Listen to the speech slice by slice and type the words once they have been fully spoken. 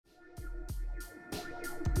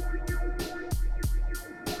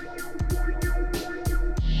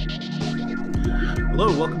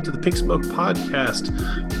Hello, welcome to the Pink Smoke Podcast,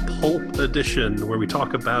 Pulp Edition, where we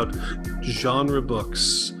talk about genre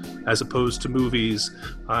books as opposed to movies.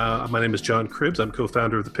 My name is John Cribbs. I'm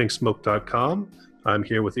co-founder of thepinksmoke.com. I'm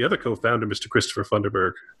here with the other co-founder, Mr. Christopher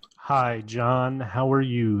Funderburg. Hi, John. How are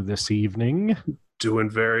you this evening? Doing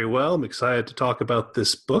very well. I'm excited to talk about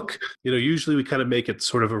this book. Usually we kind of make it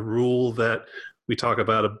sort of a rule that we talk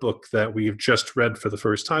about a book that we've just read for the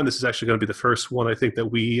first time. This is actually going to be the first one, I think, that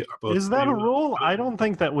we are both... Is that a rule? I don't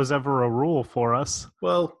think that was ever a rule for us.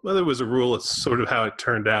 Well, whether it was a rule, it's sort of how it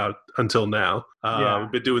turned out until now.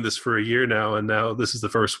 We've been doing this for a year now, and now this is the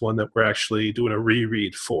first one that we're actually doing a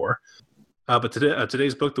reread for. But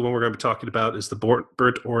today's book, the one we're going to be talking about, is The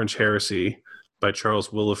Burnt Orange Heresy by Charles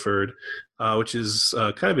Willeford, which is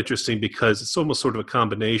kind of interesting because it's almost sort of a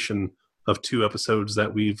combination of two episodes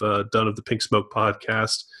that we've done of the Pink Smoke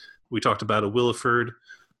podcast. We talked about a Willeford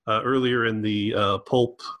earlier in the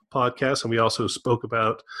Pulp podcast, and we also spoke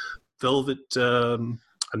about Velvet,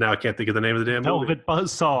 now I can't think of the name of the damn movie. Velvet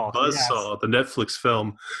Buzzsaw. Buzzsaw, the Netflix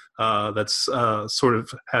film that's sort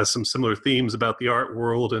of has some similar themes about the art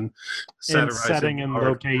world and setting and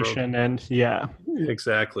location world. And yeah.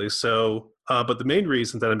 Exactly. So, but the main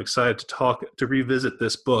reason that I'm excited to revisit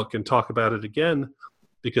this book and talk about it again,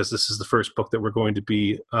 because this is the first book that we're going to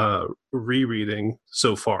be rereading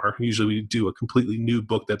so far. Usually we do a completely new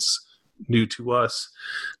book that's new to us,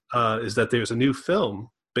 is that there's a new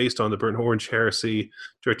film based on the Burnt Orange Heresy,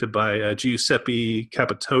 directed by Giuseppe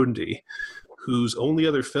Capotondi, whose only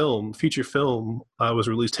other feature film, was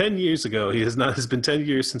released 10 years ago. It's been 10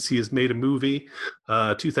 years since he has made a movie.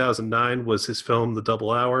 2009 was his film, The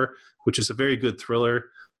Double Hour, which is a very good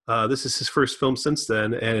thriller. This is his first film since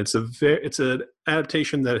then, and it's an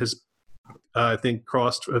adaptation that has, I think,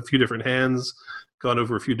 crossed a few different hands, gone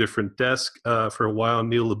over a few different desks. For a while,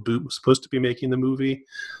 Neil LaBute was supposed to be making the movie,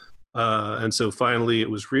 and so finally it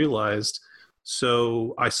was realized.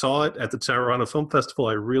 So I saw it at the Toronto Film Festival.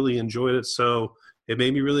 I really enjoyed it, so it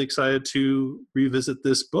made me really excited to revisit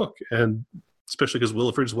this book, and especially because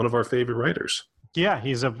Willeford is one of our favorite writers. Yeah,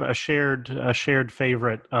 he's a shared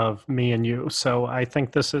favorite of me and you. So I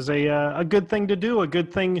think this is a good thing to do, a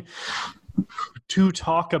good thing to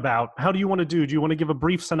talk about. How do you want to do? Do you want to give a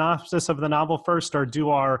brief synopsis of the novel first, or do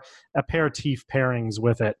our aperitif pairings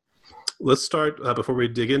with it? Let's start, before we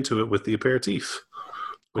dig into it, with the aperitif,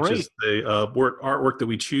 which Great. is the artwork that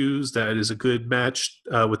we choose that is a good match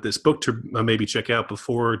with this book to maybe check out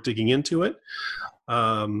before digging into it.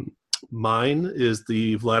 Mine is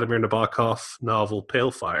the Vladimir Nabokov novel Pale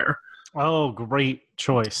Fire. Oh, great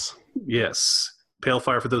choice. Yes. Pale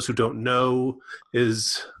Fire, for those who don't know,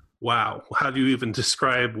 is, wow, how do you even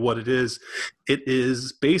describe what it is? It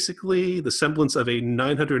is basically the semblance of a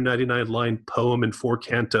 999-line poem in 4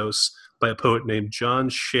 cantos by a poet named John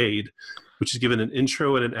Shade, which is given an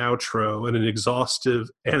intro and an outro and an exhaustive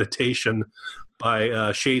annotation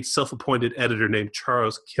by Shade's self-appointed editor named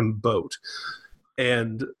Charles Kimboat.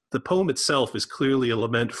 And the poem itself is clearly a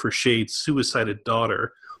lament for Shade's suicided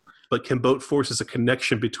daughter, but Kimboat forces a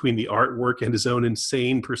connection between the artwork and his own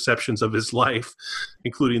insane perceptions of his life,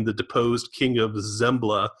 including the deposed king of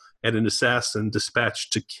Zembla and an assassin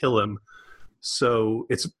dispatched to kill him. So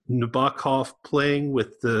it's Nabokov playing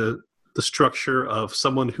with the structure of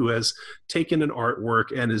someone who has taken an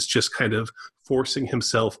artwork and is just kind of forcing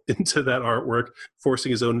himself into that artwork,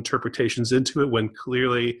 forcing his own interpretations into it, when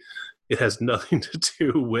clearly it has nothing to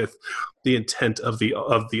do with the intent of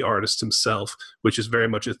the artist himself, which is very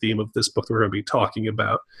much a theme of this book that we're going to be talking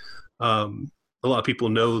about. A lot of people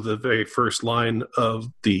know the very first line of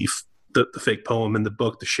the fake poem in the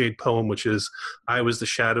book, the Shade poem, which is, "I was the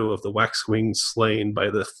shadow of the waxwing slain by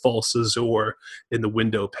the false azure in the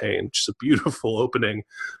window pane," which is a beautiful opening.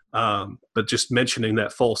 But just mentioning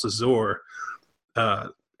that false azure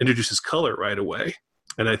introduces color right away.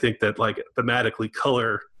 And I think that, like, thematically,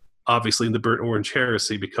 color, obviously, in the Burnt Orange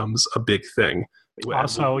Heresy becomes a big thing.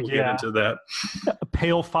 Also, we'll get into that.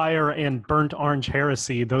 Pale Fire and Burnt Orange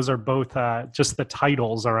Heresy, those are both, just the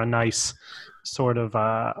titles are a nice sort of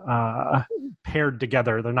paired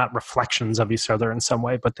together. They're not reflections of each other in some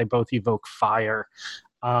way, but they both evoke fire.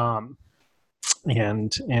 And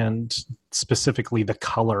specifically the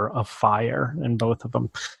color of fire in both of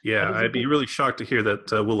them. Yeah, I'd be really shocked to hear that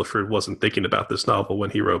Willeford wasn't thinking about this novel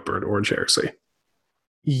when he wrote Burnt Orange Heresy.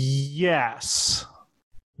 Yes,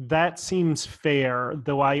 that seems fair,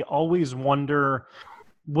 though I always wonder,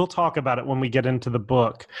 we'll talk about it when we get into the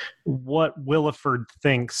book, what Willeford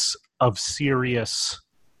thinks of serious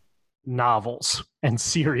novels and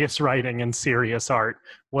serious writing and serious art,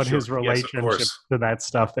 what Sure. his Yes, of relationship course. to that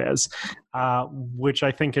stuff is, which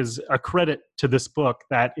I think is a credit to this book,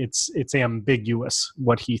 that it's ambiguous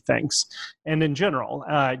what he thinks. And in general,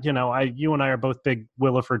 you and I are both big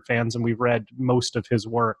Williford fans, and we've read most of his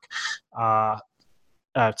work.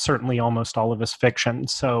 Certainly almost all of his fiction.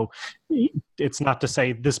 So it's not to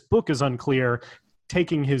say this book is unclear.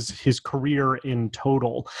 Taking his career in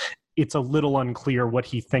total, it's a little unclear what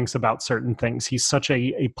he thinks about certain things. He's such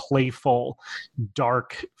a playful,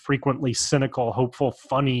 dark, frequently cynical, hopeful,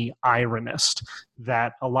 funny ironist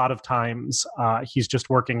that a lot of times he's just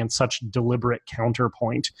working in such deliberate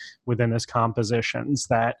counterpoint within his compositions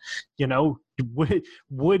that,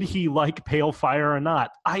 would he like Pale Fire or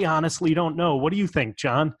not? I honestly don't know. What do you think,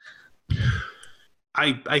 John?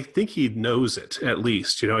 I think he knows it, at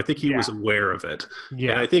least. I think he was aware of it.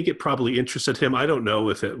 Yeah. And I think it probably interested him. I don't know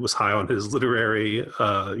if it was high on his literary,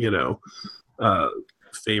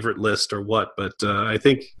 favorite list or what, but I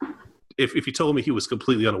think if you told me he was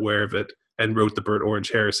completely unaware of it and wrote the Burnt Orange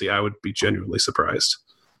Heresy, I would be genuinely surprised.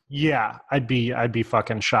 Yeah, I'd be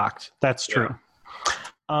fucking shocked. That's true.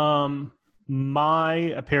 Yeah. My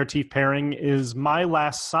aperitif pairing is My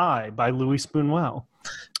Last Sigh by Louis Buñuel.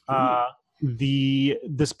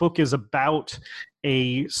 This book is about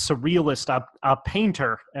a surrealist, a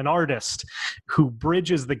painter, an artist who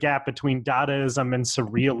bridges the gap between Dadaism and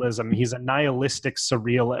surrealism. He's a nihilistic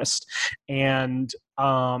surrealist, and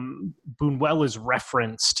Buñuel is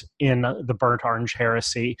referenced in the Burnt Orange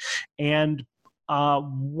Heresy. And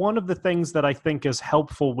one of the things that I think is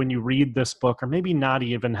helpful when you read this book, or maybe not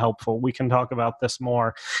even helpful, we can talk about this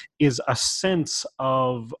more, is a sense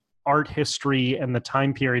of art history and the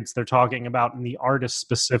time periods they're talking about, and the artists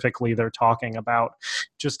specifically they're talking about,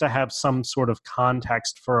 just to have some sort of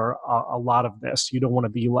context for a lot of this. You don't want to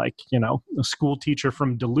be like, a school teacher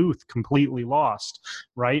from Duluth completely lost,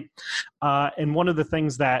 right? And one of the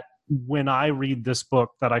things that when I read this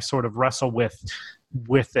book that I sort of wrestle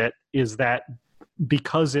with it is that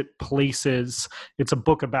because it's a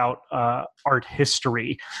book about art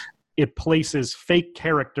history, it places fake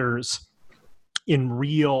characters in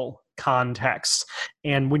real contexts.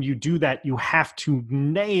 And when you do that, you have to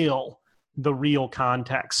nail the real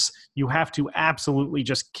context. You have to absolutely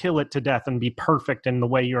just kill it to death and be perfect in the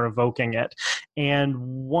way you're evoking it. And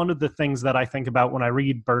one of the things that I think about when I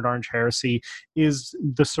read Burnt Orange Heresy is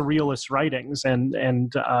the surrealist writings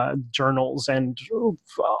and journals and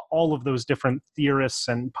all of those different theorists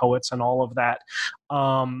and poets and all of that.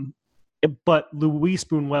 But Louis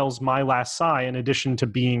Buñuel's My Last Sigh, in addition to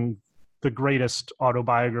being the greatest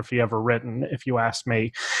autobiography ever written, if you ask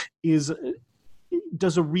me,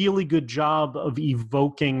 does a really good job of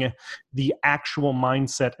evoking the actual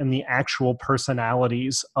mindset and the actual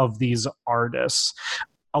personalities of these artists.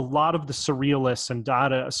 A lot of the surrealists and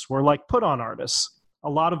Dadaists were like put-on artists. A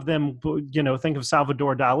lot of them, think of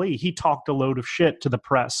Salvador Dali. He talked a load of shit to the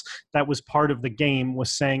press. That was part of the game, was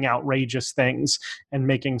saying outrageous things and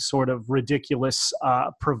making sort of ridiculous,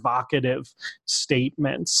 provocative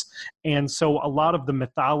statements. And so a lot of the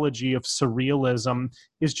mythology of surrealism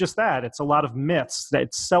is just that. It's a lot of myths,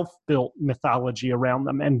 that self-built mythology around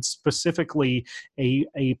them, and specifically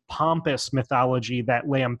a pompous mythology that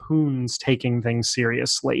lampoons taking things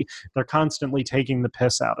seriously. They're constantly taking the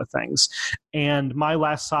piss out of things. And My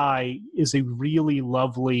Last Sigh is a really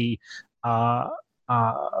lovely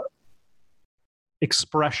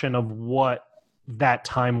expression of what that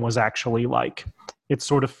time was actually like. It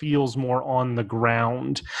sort of feels more on the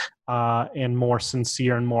ground and more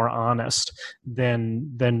sincere and more honest than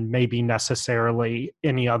maybe necessarily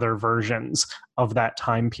any other versions of that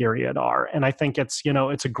time period are. And I think it's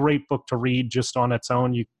a great book to read just on its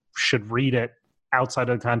own. You should read it outside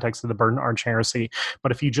of the context of the Burnt Orange Heresy.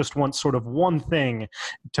 But if you just want sort of one thing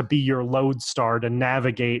to be your lodestar to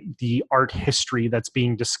navigate the art history that's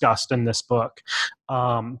being discussed in this book,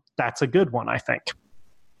 that's a good one, I think.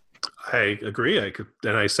 I agree.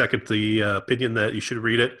 I second the opinion that you should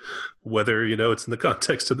read it, whether it's in the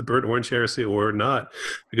context of the Burnt Orange Heresy or not,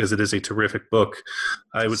 because it is a terrific book.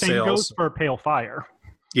 I would say goes also for Pale Fire.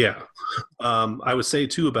 Yeah, I would say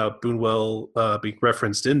too about Buñuel being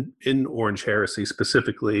referenced in Orange Heresy,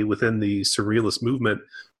 specifically within the surrealist movement.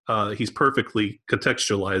 He's perfectly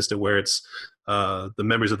contextualized it, where it's the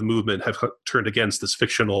members of the movement have turned against this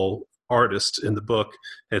fictional artist in the book,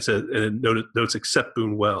 and it notes except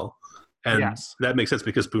Buñuel, and yes, that makes sense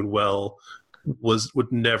because Buñuel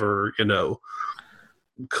would never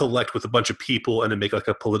collect with a bunch of people and then make like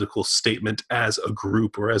a political statement as a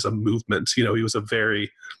group or as a movement. He was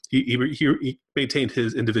he maintained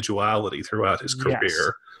his individuality throughout his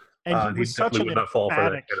career. And he He was such definitely an would not fall for that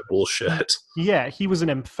emphatic, kind of bullshit. yeah, he was an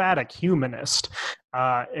emphatic humanist,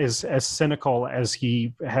 as cynical as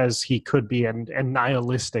he could be, and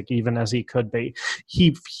nihilistic even as he could be.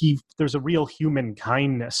 There's a real human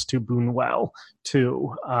kindness to Buñuel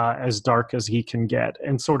too, as dark as he can get,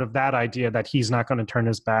 and sort of that idea that he's not going to turn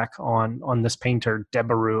his back on this painter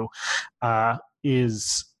Debarue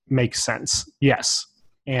is makes sense. Yes,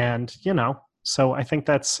 and so I think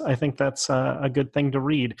that's a good thing to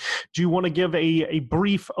read. Do you want to give a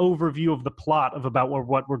brief overview of the plot of about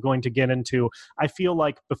what we're going to get into? I feel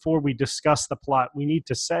like before we discuss the plot, we need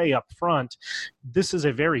to say up front, this is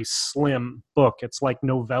a very slim book. It's like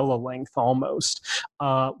novella length almost.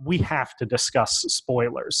 We have to discuss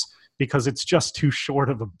spoilers because it's just too short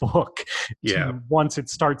of a book. Yeah. Once it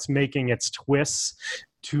starts making its twists,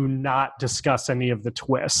 to not discuss any of the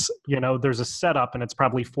twists. There's a setup, and it's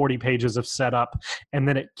probably 40 pages of setup, and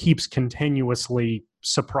then it keeps continuously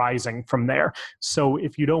surprising from there. So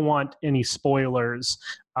if you don't want any spoilers,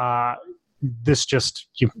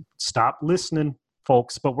 you stop listening,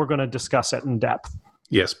 folks, but we're going to discuss it in depth.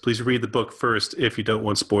 Yes, please read the book first if you don't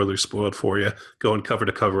want spoilers spoiled for you. Going cover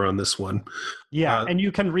to cover on this one. Yeah, and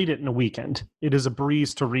you can read it in a weekend. It is a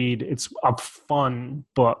breeze to read. It's a fun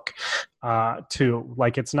book, too.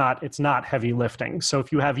 Like it's not heavy lifting. So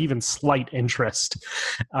if you have even slight interest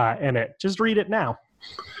in it, just read it now.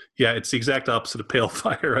 Yeah, it's the exact opposite of Pale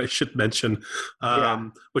Fire, I should mention,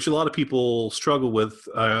 which a lot of people struggle with.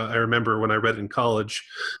 I remember when I read it in college,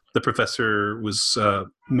 the professor was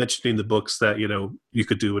mentioning the books that, you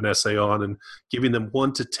could do an essay on and giving them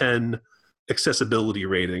 1 to 10 accessibility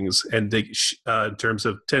ratings. And they, in terms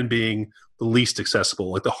of 10 being the least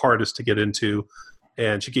accessible, like the hardest to get into.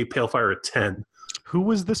 And she gave Pale Fire a 10. Who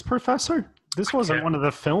was this professor? This wasn't one of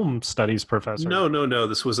the film studies professors. No.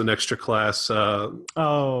 This was an extra class.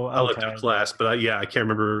 Elective class, but I can't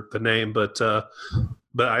remember the name. But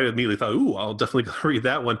I immediately thought, I'll definitely read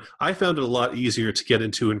that one. I found it a lot easier to get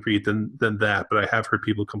into and read than that. But I have heard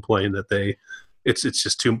people complain that it's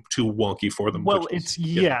just too wonky for them. Well,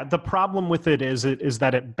 the problem with it is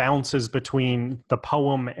that it bounces between the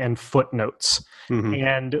poem and footnotes. Mm-hmm.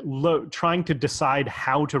 And trying to decide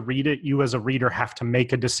how to read it, you as a reader have to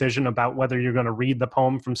make a decision about whether you're going to read the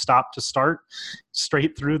poem from stop to start,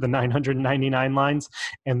 straight through the 999 lines,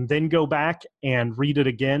 and then go back and read it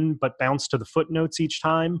again, but bounce to the footnotes each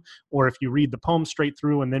time. Or if you read the poem straight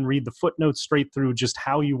through and then read the footnotes straight through, just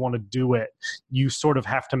how you want to do it, you sort of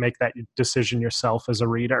have to make that decision yourself as a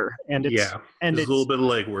reader. And it's a little bit of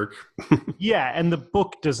legwork. Yeah, and the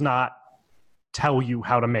book does not tell you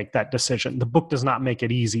how to make that decision. The book does not make it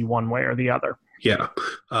easy one way or the other. Yeah,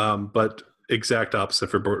 but exact opposite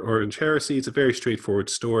for Orange Heresy. It's a very straightforward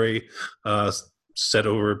story set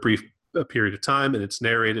over a brief period of time, and it's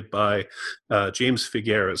narrated by James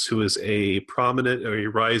Figueres, who is a prominent or a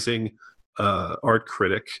rising art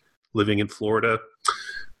critic living in Florida,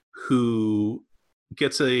 who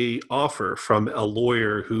gets a offer from a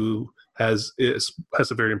lawyer who has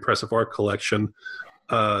a very impressive art collection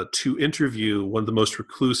to interview one of the most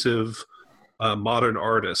reclusive modern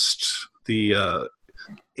artists, the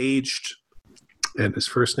aged, and his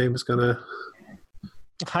first name is gonna.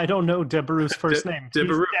 I don't know Debarue's first name.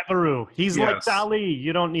 Debarue. He's like Dali.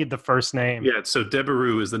 You don't need the first name. Yeah, so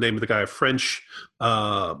Debarue is the name of the guy, a French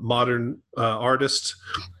modern artist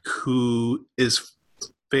who is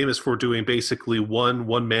famous for doing basically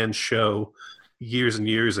one-man show years and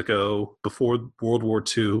years ago before World War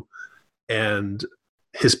II. And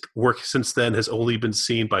his work since then has only been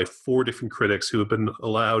seen by 4 different critics who have been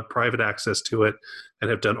allowed private access to it and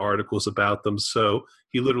have done articles about them. So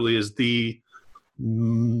he literally is the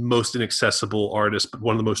most inaccessible artist, but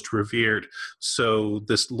one of the most revered. So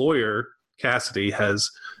this lawyer, Cassidy, has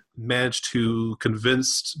managed to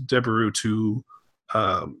convince Debarue to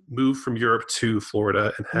move from Europe to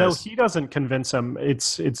Florida, and no, he doesn't convince him.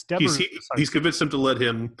 It's Debarue. He's convinced him to let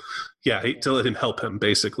him help him,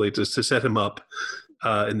 basically, to set him up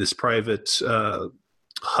in this private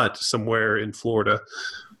hut somewhere in Florida,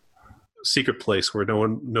 secret place where no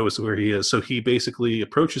one knows where he is. So he basically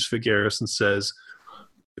approaches Figueres and says,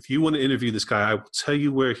 if you want to interview this guy, I will tell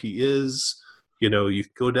you where he is. You can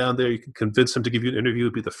go down there, you can convince him to give you an interview.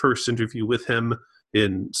 It'd be the first interview with him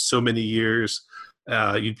in so many years.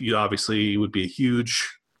 You obviously would be a huge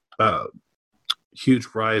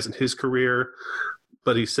rise in his career.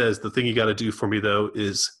 But he says, the thing you got to do for me, though,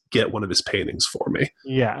 is get one of his paintings for me.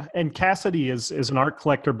 Yeah, and Cassidy is an art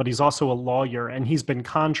collector, but he's also a lawyer, and he's been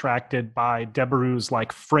contracted by Debaroux's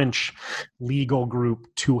like French legal group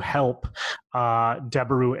to help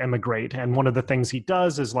Debarou immigrate. And one of the things he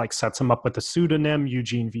does is like sets him up with a pseudonym,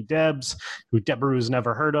 Eugene V. Debs, who Debaroux's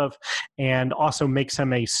never heard of, and also makes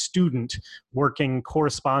him a student working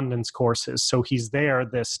correspondence courses. So he's there.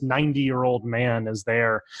 This 90-year-old man is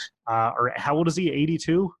there. Or how old is he?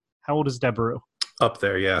 82? How old is Debarou? Up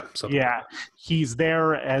there, yeah. Yeah, he's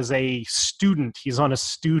there as a student. He's on a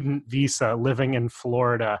student visa living in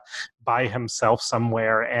Florida by himself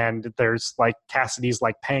somewhere. And there's like Cassidy's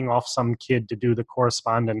like paying off some kid to do the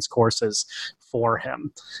correspondence courses for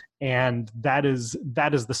him. And that is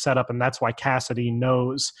the setup. And that's why Cassidy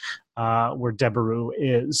knows where Debarou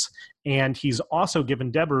is. And he's also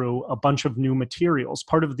given Debarou a bunch of new materials.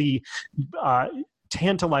 Part of the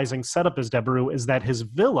tantalizing setup as Debarou is that his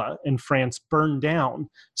villa in France burned down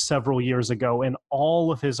several years ago, and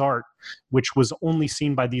all of his art, which was only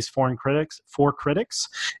seen by these four critics,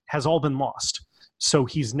 has all been lost. So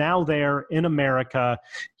he's now there in America.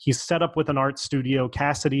 He's set up with an art studio.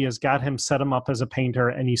 Cassidy has got him set him up as a painter,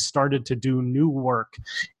 and he started to do new work.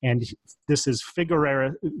 And this is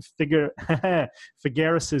Figueres's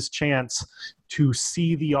chance to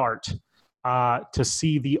see the art, to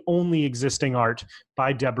see the only existing art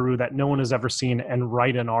by Debarou that no one has ever seen, and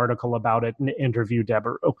write an article about it and interview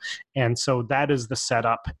Debarou. And so that is the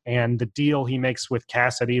setup. And the deal he makes with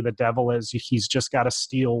Cassidy, the devil, is he's just got to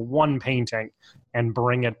steal one painting and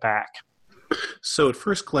bring it back. So at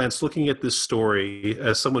first glance, looking at this story,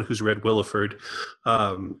 as someone who's read Williford,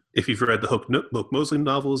 if you've read the Hoke Mosley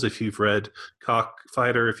novels, if you've read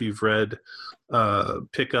Cockfighter, if you've read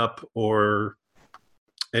Pickup, or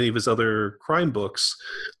any of his other crime books,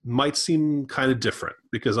 might seem kind of different,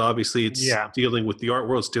 because obviously it's dealing with the art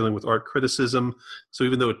world, it's dealing with art criticism. So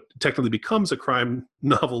even though it technically becomes a crime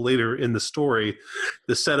novel later in the story,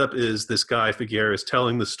 the setup is this guy Figueres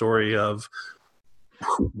telling the story of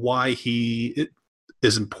why he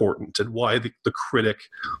is important, and why the critic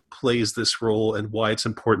plays this role, and why it's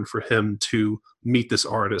important for him to meet this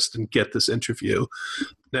artist and get this interview.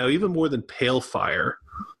 Now, even more than Pale Fire,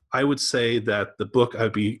 I would say that the book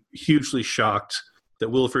I'd be hugely shocked that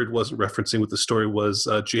Williford wasn't referencing with the story was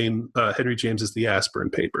Henry James's The Aspirin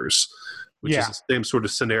Papers, which is the same sort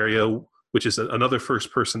of scenario, which is another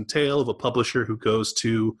first-person tale of a publisher who goes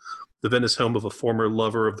to the Venice home of a former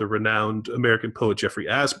lover of the renowned American poet Jeffrey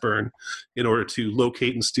Aspern in order to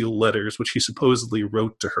locate and steal letters which he supposedly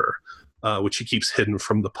wrote to her, which he keeps hidden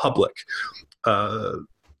from the public.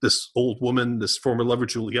 This old woman, this former lover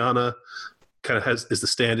Juliana, kind of is the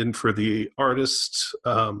stand-in for the artist.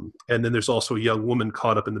 And then there's also a young woman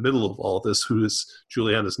caught up in the middle of all this, who is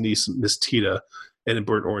Juliana's niece, Miss Tita. And in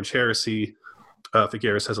Burnt Orange Heresy,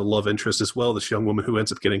 Figueres has a love interest as well, this young woman who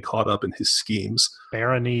ends up getting caught up in his schemes.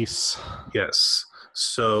 Berenice. Yes.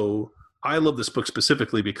 So I love this book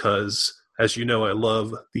specifically because, as you know, I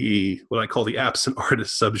love what I call the absent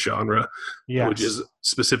artist subgenre, which is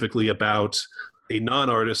specifically about a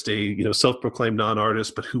non-artist, a self-proclaimed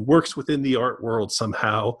non-artist, but who works within the art world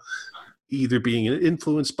somehow, either being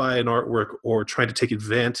influenced by an artwork or trying to take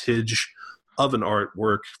advantage of an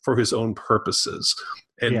artwork for his own purposes.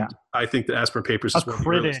 And I think that Aspirin Papers is a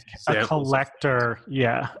critic, a collector,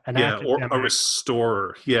 academic. Or a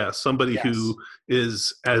restorer, somebody who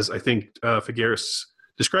is, as I think Figueres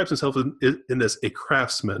describes himself in this, a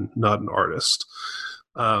craftsman, not an artist.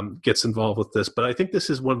 Gets involved with this. But I think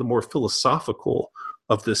this is one of the more philosophical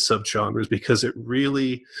of this subgenres, because it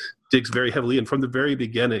really digs very heavily in from the very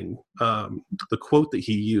beginning. The quote that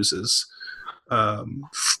he uses,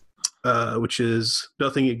 which is,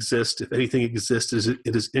 "Nothing exists. If anything exists, it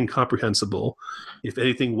is incomprehensible. If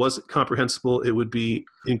anything wasn't comprehensible, it would be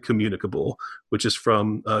incommunicable," which is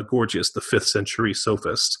from Gorgias, the 5th century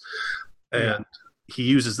sophist. And he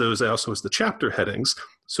uses those also as the chapter headings.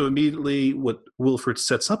 So immediately what Williford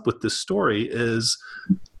sets up with this story is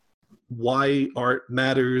why art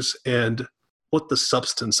matters and what the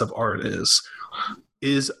substance of art is.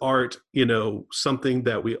 Is art, something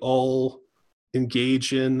that we all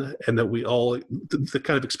engage in, and that we all, the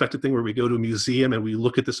kind of expected thing where we go to a museum and we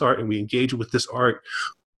look at this art and we engage with this art?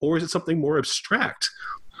 Or is it something more abstract,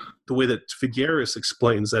 the way that Figueres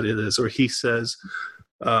explains that it is? Or he says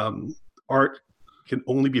art can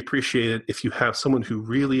only be appreciated if you have someone who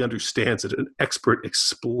really understands it, an expert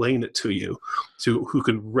explain it to you, who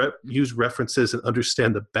can use references and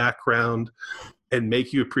understand the background and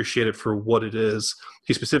make you appreciate it for what it is.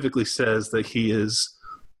 He specifically says that he is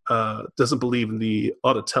doesn't believe in the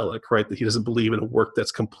autotelic, right? That he doesn't believe in a work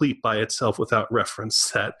that's complete by itself without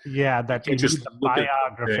reference. That that you it just needs a look at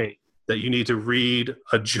biography. that you need to read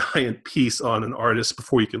a giant piece on an artist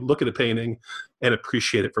before you can look at a painting and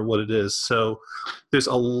appreciate it for what it is. So there's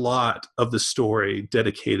a lot of the story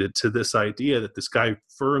dedicated to this idea that this guy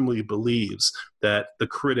firmly believes that the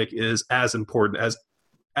critic is as important as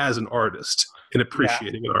an artist in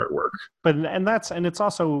appreciating an artwork. But it's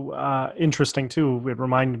also interesting too. It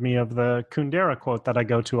reminded me of the Kundera quote that I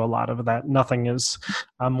go to a lot of, that nothing is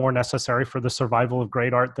more necessary for the survival of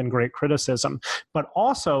great art than great criticism. But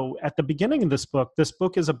also at the beginning of this book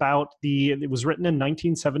is about it was written in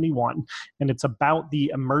 1971, and it's about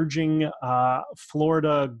the emerging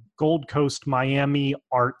Florida, Gold Coast, Miami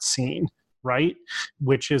art scene, right?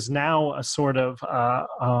 Which is now a sort of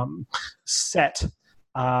set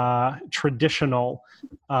traditional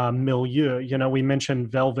milieu. We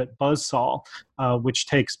mentioned Velvet Buzzsaw, which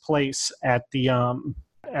takes place at the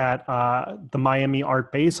Miami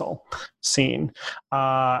Art Basel scene,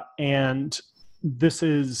 and this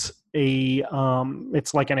is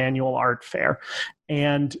it's like an annual art fair,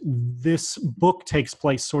 and this book takes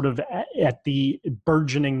place sort of at the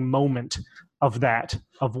burgeoning moment of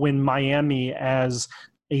when Miami, as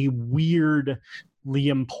a weirdly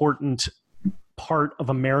important part of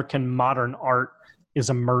American modern art, is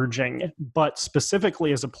emerging, but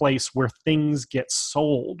specifically as a place where things get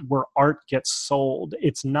sold, where art gets sold.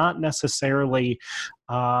 It's not necessarily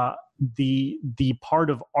the part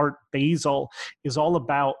of Art Basel is all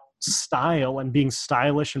about style and being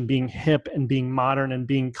stylish and being hip and being modern and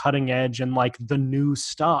being cutting edge and like the new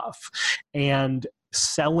stuff, and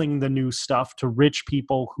selling the new stuff to rich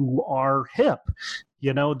people who are hip.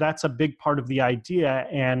 That's a big part of the idea,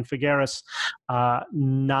 and Figueres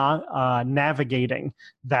navigating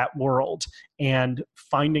that world and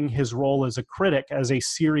finding his role as a critic, as a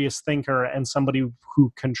serious thinker and somebody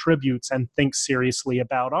who contributes and thinks seriously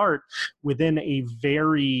about art within a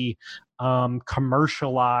very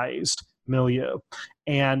commercialized milieu.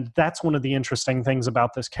 And that's one of the interesting things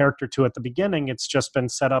about this character too. At the beginning, it's just been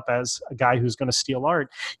set up as a guy who's going to steal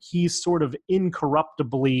art. He's sort of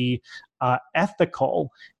incorruptibly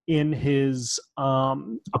ethical in his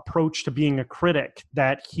approach to being a critic,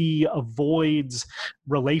 that he avoids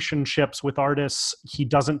relationships with artists. He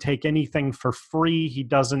doesn't take anything for free. He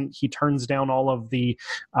turns down all of the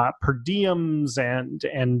per diems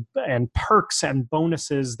and perks and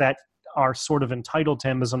bonuses that are sort of entitled to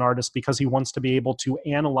him as an artist, because he wants to be able to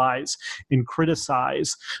analyze and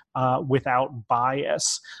criticize without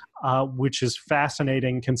bias, which is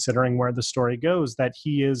fascinating considering where the story goes, that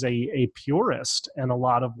he is a purist in a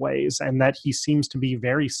lot of ways, and that he seems to be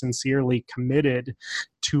very sincerely committed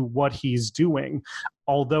to what he's doing,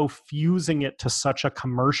 although fusing it to such a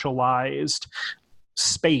commercialized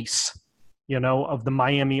space, of the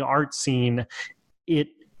Miami art scene. It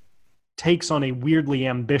takes on a weirdly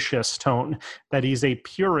ambitious tone, that he's a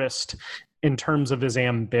purist in terms of his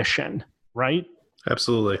ambition, right?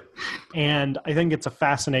 Absolutely. And I think it's a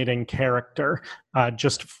fascinating character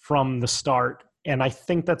just from the start. And I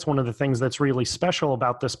think that's one of the things that's really special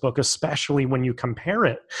about this book, especially when you compare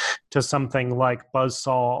it to something like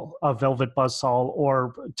Velvet Buzzsaw,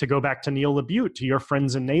 or to go back to Neil LaBute, to Your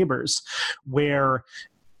Friends and Neighbors, where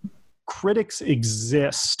critics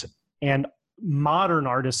exist and modern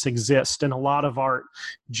artists exist in a lot of art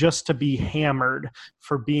just to be hammered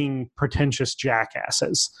for being pretentious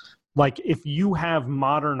jackasses. Like, if you have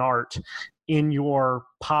modern art in your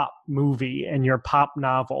pop movie and your pop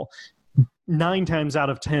novel, 9 times out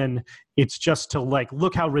of 10, it's just to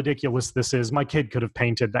look how ridiculous this is. My kid could have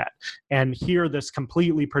painted that. And hear this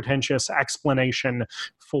completely pretentious explanation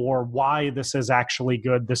for why this is actually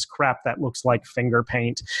good, this crap that looks like finger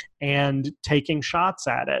paint, and taking shots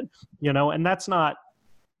at it, and that's not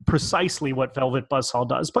precisely what Velvet Buzzsaw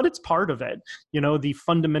does, but it's part of it. The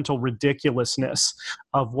fundamental ridiculousness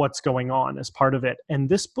of what's going on is part of it. And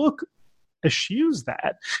this book eschews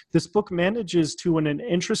that. This book manages to, in an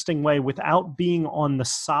interesting way, without being on the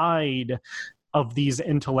side of these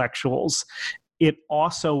intellectuals, it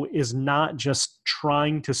also is not just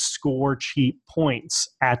trying to score cheap points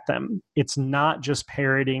at them. It's not just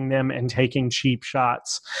parroting them and taking cheap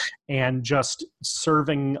shots and just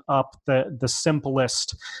serving up the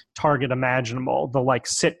simplest target imaginable, the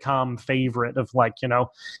sitcom favorite of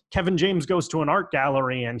Kevin James goes to an art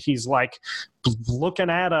gallery and he's looking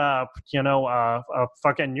at a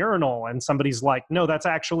fucking urinal, and somebody's like, no, that's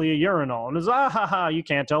actually a urinal, and it's you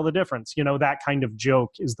can't tell the difference. That kind of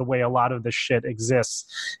joke is the way a lot of this shit exists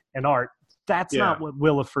in art. That's not what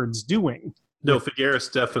Willeford's doing. No,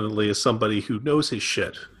 Figueres definitely is somebody who knows his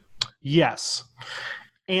shit. Yes.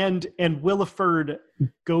 And Williford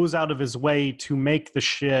goes out of his way to make the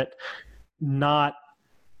shit not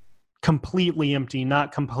completely empty,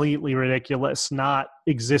 not completely ridiculous, not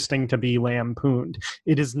existing to be lampooned.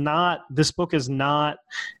 This book is not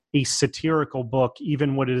a satirical book,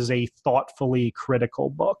 even when it is a thoughtfully critical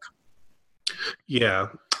book. Yeah.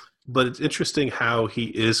 But it's interesting how he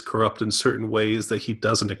is corrupt in certain ways that he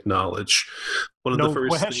doesn't acknowledge. One of no the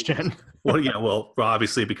first question. Things, well,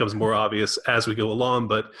 obviously it becomes more obvious as we go along.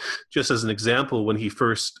 But just as an example, when he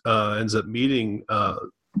first ends up meeting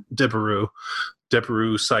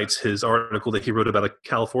Debarue cites his article that he wrote about a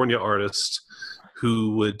California artist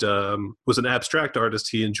who was an abstract artist.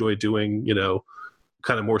 He enjoyed doing,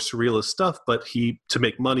 kind of more surrealist stuff, but to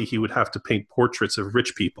make money, he would have to paint portraits of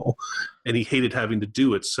rich people, and he hated having to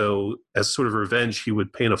do it. So as sort of revenge, he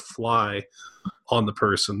would paint a fly on the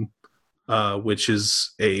person, which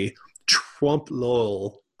is a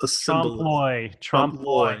trompe-l'oeil, a symbolism.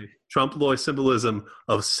 Trompe-l'oeil symbolism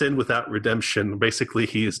of sin without redemption. Basically,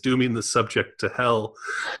 he is dooming the subject to hell,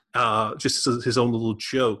 just as his own little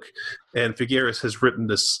joke. And Figueres has written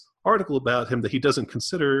this article about him that he doesn't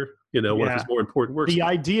consider, one of his more important works. The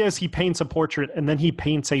idea is he paints a portrait and then he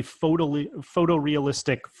paints a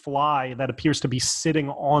photorealistic fly that appears to be sitting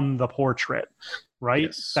on the portrait, right?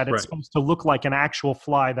 Yes, that it's supposed to look like an actual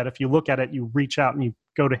fly, that if you look at it, you reach out and you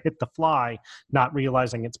go to hit the fly, not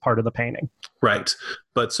realizing it's part of the painting. Right.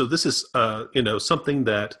 But so this is, something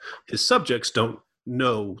that his subjects don't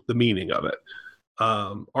know the meaning of it.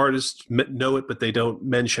 Artists know it, but they don't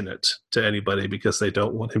mention it to anybody because they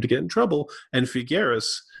don't want him to get in trouble. And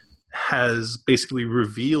Figueres has basically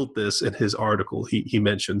revealed this in his article. He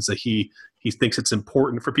mentions that he thinks it's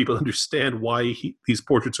important for people to understand why these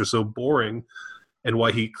portraits are so boring and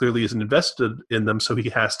why he clearly isn't invested in them. So he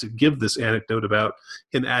has to give this anecdote about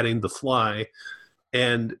him adding the fly.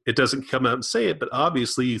 And it doesn't come out and say it, but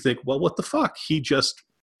obviously you think, well, what the fuck? He just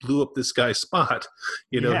blew up this guy's spot.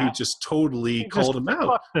 He just totally called him out.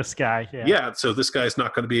 Fuck this guy. Yeah. So this guy's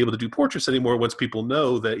not going to be able to do portraits anymore once people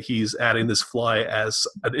know that he's adding this fly as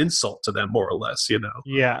an insult to them, more or less,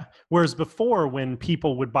 Yeah. Whereas before, when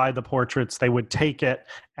people would buy the portraits, they would take it,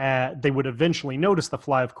 they would eventually notice the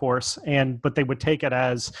fly, of course, but they would take it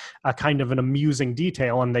as a kind of an amusing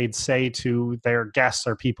detail, and they'd say to their guests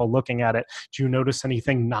or people looking at it, do you notice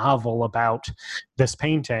anything novel about this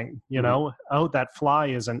painting? Oh, that fly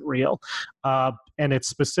isn't real. And it's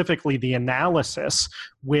specifically the analysis,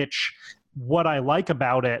 which what I like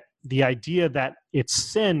about it, the idea that it's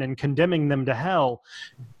sin and condemning them to hell,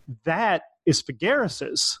 that is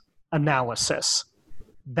Figueres's analysis.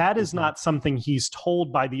 That is not something he's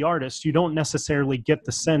told by the artist. You don't necessarily get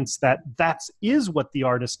the sense that is what the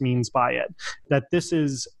artist means by it, that this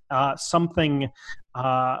is something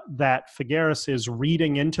that Figueres is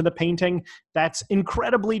reading into the painting that's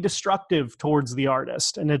incredibly destructive towards the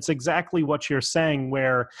artist. And it's exactly what you're saying,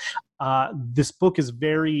 where this book is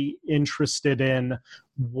very interested in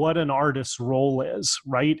what an artist's role is,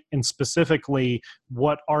 right? And specifically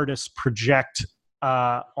what artists project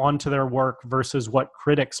onto their work versus what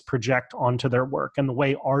critics project onto their work, and the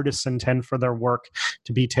way artists intend for their work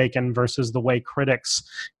to be taken versus the way critics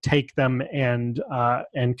take them and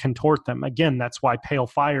contort them. Again, that's why Pale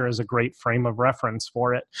Fire is a great frame of reference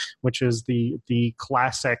for it, which is the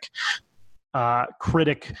classic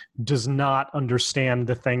critic does not understand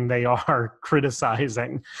the thing they are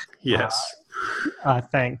criticizing. Yes.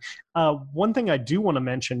 Thing. One thing I do want to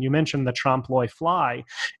mention, you mentioned the trompe-l'oeil fly,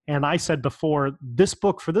 and I said before,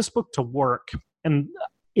 for this book to work, and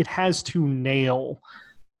it has to nail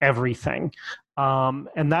everything.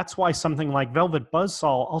 And that's why something like Velvet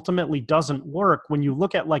Buzzsaw ultimately doesn't work. When you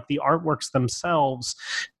look at like the artworks themselves,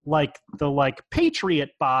 like the Patriot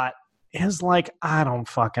Bot is I don't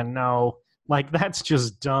fucking know. That's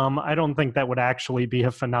just dumb. I don't think that would actually be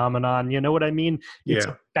a phenomenon. You know what I mean? It's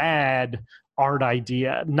a bad art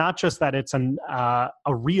idea. Not just that it's a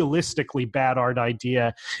realistically bad art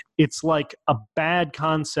idea. It's like a bad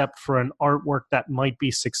concept for an artwork that might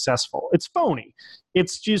be successful. It's phony.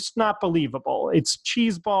 It's just not believable. It's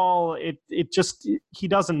cheeseball. He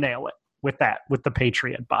doesn't nail it with the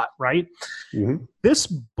Patriot Bot, right? Mm-hmm. This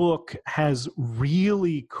book has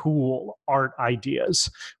really cool art ideas.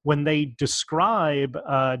 When they describe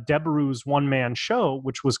Debarue's one-man show,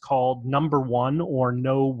 which was called Number One, or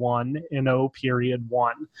No One,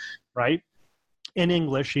 No.1, right? In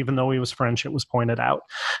English, even though he was French, it was pointed out.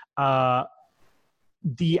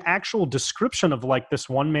 The actual description of this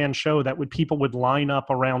one-man show that people would line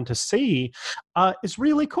up around to see is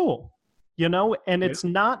really cool. And it's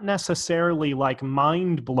not necessarily like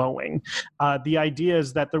mind blowing. The idea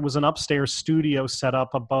is that there was an upstairs studio set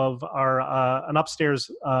up above an upstairs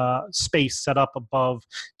space set up above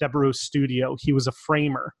Devereaux's studio. He was a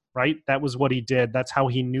framer, right? That was what he did. That's how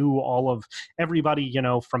he knew all of everybody,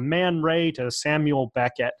 from Man Ray to Samuel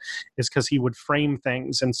Beckett, is because he would frame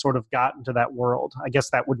things and sort of got into that world. I guess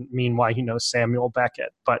that wouldn't mean why he knows Samuel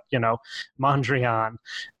Beckett, but, Mondrian.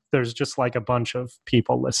 There's just like a bunch of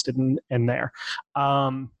people listed in there.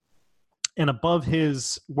 And above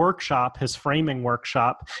his workshop, his framing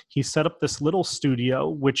workshop, he set up this little studio,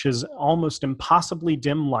 which is almost impossibly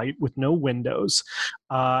dim light with no windows.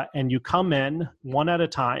 And you come in one at a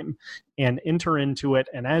time and enter into it.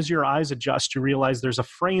 And as your eyes adjust, you realize there's a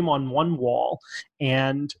frame on one wall.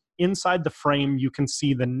 And inside the frame, you can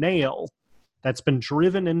see the nail that's been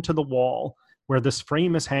driven into the wall where this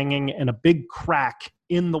frame is hanging, and a big crack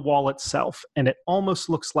in the wall itself. And it almost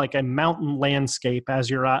looks like a mountain landscape as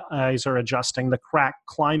your eyes are adjusting, the crack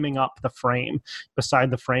climbing up the frame, beside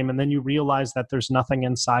the frame. And then you realize that there's nothing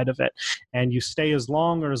inside of it. And you stay as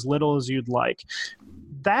long or as little as you'd like.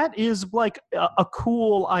 That is like a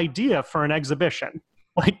cool idea for an exhibition.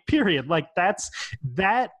 Like, period. Like, that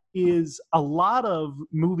is a lot of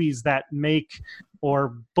movies that make,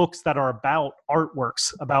 or books that are about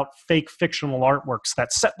artworks, about fake fictional artworks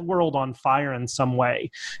that set the world on fire in some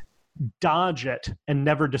way, dodge it and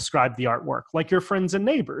never describe the artwork. Like Your Friends and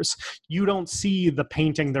Neighbors, you don't see the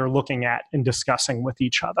painting they're looking at and discussing with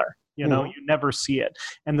each other. You never see it.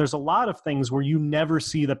 And there's a lot of things where you never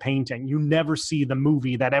see the painting. You never see the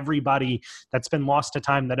movie that's been lost to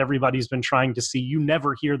time, that everybody's been trying to see. You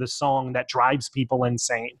never hear the song that drives people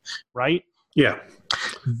insane, right? Yeah.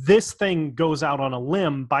 This thing goes out on a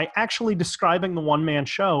limb by actually describing the one-man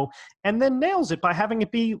show, and then nails it by having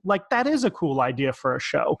it be like, that is a cool idea for a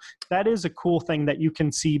show. That is a cool thing that you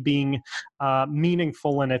can see being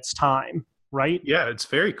meaningful in its time, right? Yeah, it's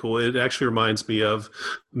very cool. It actually reminds me of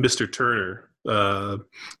Mr. Turner,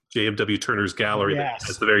 JMW Turner's gallery. Yes. That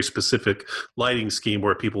has the very specific lighting scheme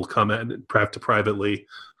where people come in and have to privately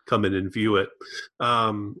come in and view it.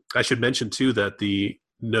 I should mention, too, that the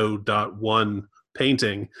No.1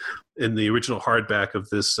 painting in the original hardback of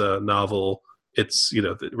this novel, it's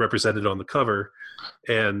represented on the cover,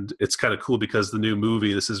 and it's kind of cool because the new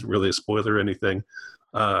movie, this isn't really a spoiler or anything,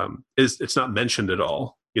 it's not mentioned at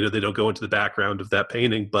all. They don't go into the background of that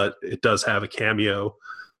painting, but it does have a cameo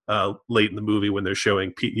late in the movie when they're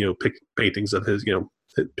showing paintings of his,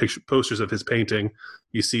 posters of his painting.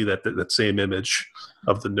 You see that same image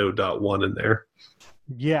of the No.1 in there.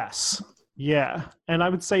 Yes. Yeah. And I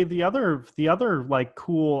would say the other like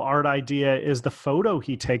cool art idea is the photo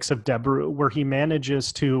he takes of Devereaux, where he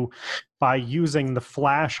manages to, by using the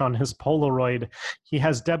flash on his Polaroid, he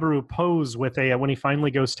has Devereaux pose with when he finally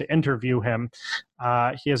goes to interview him,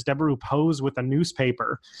 he has Devereaux pose with a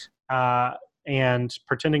newspaper, and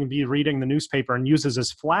pretending to be reading the newspaper, and uses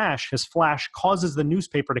his flash. His flash causes the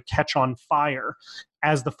newspaper to catch on fire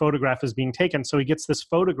as the photograph is being taken. So he gets this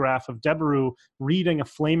photograph of Devereaux reading a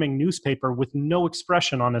flaming newspaper with no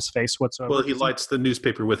expression on his face whatsoever. Well, he lights the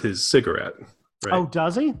newspaper with his cigarette. Right? Oh,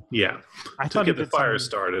 does he? Yeah. I to get the fire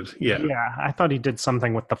started. Yeah. Yeah, I thought he did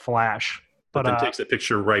something with the flash. But then takes a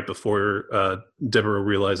picture right before Devereaux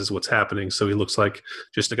realizes what's happening. So he looks like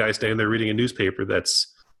just a guy standing there reading a newspaper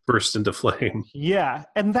that's burst into flame. Yeah,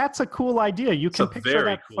 and that's a cool idea. You can picture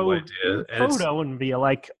that photo and be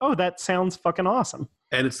like, oh, that sounds fucking awesome.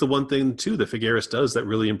 And it's the one thing, too, that Figueres does that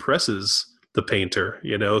really impresses the painter.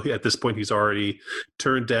 At this point, he's already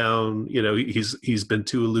turned down, he's been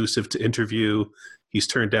too elusive to interview. He's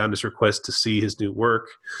turned down his request to see his new work.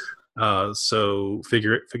 So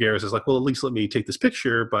Figueres is like, well, at least let me take this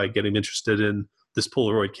picture by getting interested in this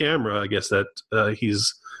Polaroid camera, I guess, that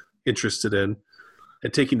he's interested in.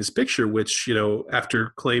 And taking this picture, which,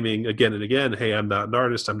 after claiming again and again, hey, I'm not an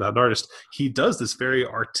artist, he does this very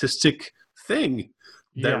artistic thing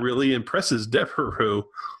that really impresses Devereaux.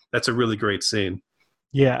 That's a really great scene.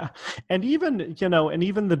 Yeah. And even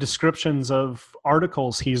the descriptions of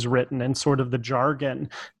articles he's written and sort of the jargon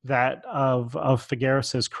that of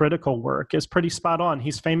Figueres's critical work is pretty spot on.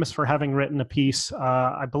 He's famous for having written a piece,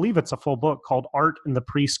 I believe it's a full book, called Art in the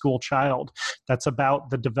Preschool Child, that's about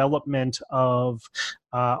the development of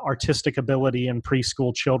artistic ability in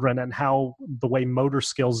preschool children and how the way motor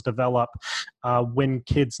skills develop when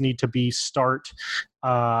kids need to start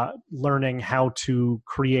learning how to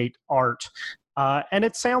create art. And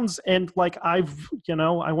it sounds, and like I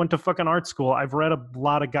went to fucking art school. I've read a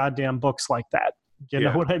lot of goddamn books like that. You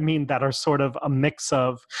know what I mean? That are sort of a mix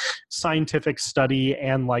of scientific study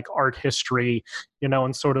and like art history, you know,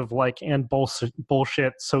 and sort of like, and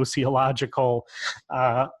bullshit sociological,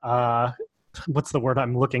 what's the word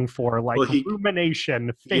I'm looking for? Like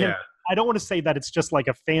rumination. I don't want to say that it's just like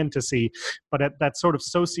a fantasy, but that sort of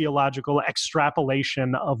sociological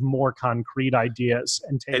extrapolation of more concrete ideas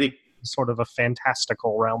and taking sort of a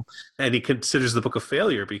fantastical realm. And he considers the book a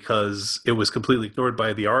failure because it was completely ignored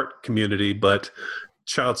by the art community, but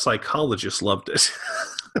child psychologists loved it.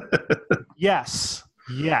 Yes,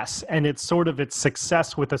 and it's sort of its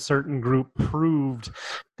success with a certain group proved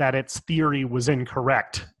that its theory was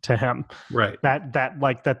incorrect to him. Right. That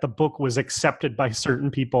the book was accepted by certain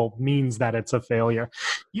people means that it's a failure.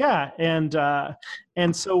 Yeah, and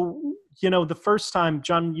so, you know, the first time,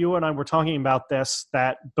 John, you and I were talking about this,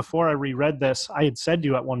 that before I reread this, I had said to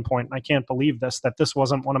you at one point, and I can't believe this, that this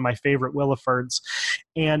wasn't one of my favorite Willifords.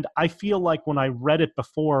 And I feel like when I read it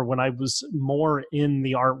before, when I was more in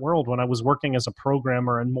the art world, when I was working as a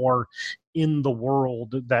programmer and more in the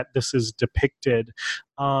world that this is depicted,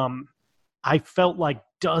 I felt like,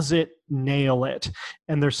 does it nail it?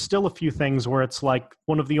 And there's still a few things where it's like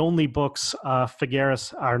one of the only books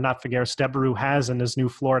Debarau has in his new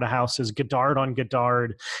Florida house is Godard on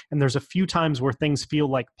Godard. And there's a few times where things feel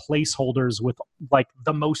like placeholders with like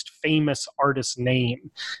the most famous artist's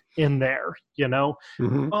name in there, you know?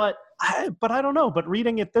 Mm-hmm. But I don't know. But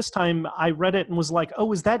reading it this time, I read it and was like,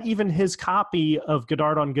 oh, is that even his copy of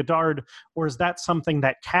Godard on Godard? Or is that something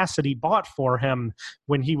that Cassidy bought for him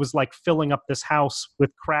when he was like filling up this house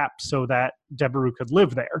with crap so that Debarau could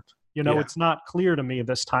live there? You know, It's not clear to me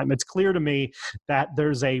this time. It's clear to me that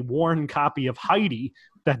there's a worn copy of Heidi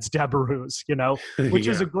that's Debarau's, you know, which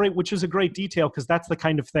is a great detail, because that's the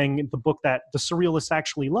kind of thing in the book that the surrealists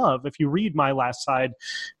actually love. If you read My Last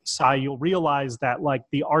Sigh, you'll realize that like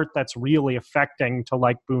the art that's really affecting to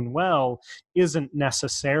like Buñuel isn't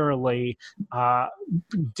necessarily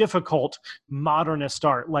difficult modernist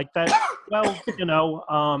art like that. Well, you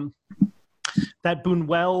know, that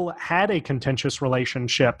Buñuel had a contentious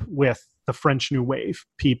relationship with the French New Wave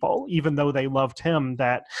people, even though they loved him,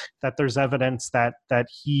 that there's evidence that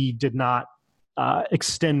he did not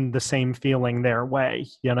extend the same feeling their way,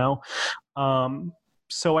 you know?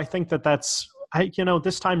 So I think that's,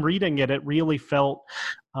 this time reading it, it really felt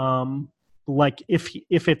like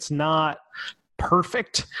if it's not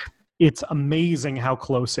perfect, it's amazing how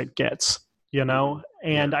close it gets. You know,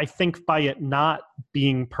 and I think by it not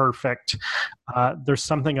being perfect, there's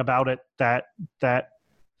something about it that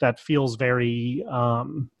feels very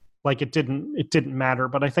like it didn't matter.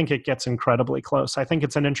 But I think it gets incredibly close. I think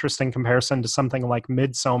it's an interesting comparison to something like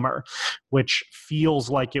Midsommar, which feels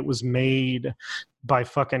like it was made by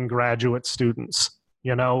fucking graduate students.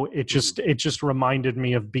 You know, it just reminded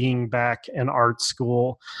me of being back in art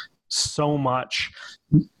school so much.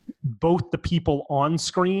 Both the people on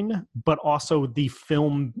screen, but also the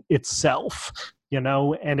film itself, you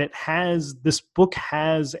know, and this book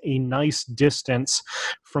has a nice distance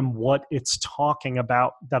from what it's talking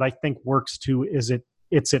about that I think works to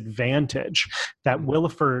its advantage, that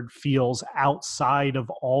Williford feels outside of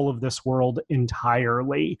all of this world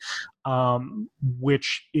entirely,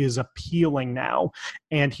 which is appealing now.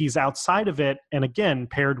 And he's outside of it. And again,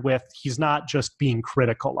 paired with, he's not just being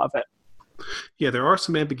critical of it. Yeah, there are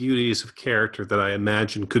some ambiguities of character that I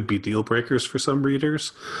imagine could be deal breakers for some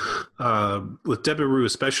readers. With Debarau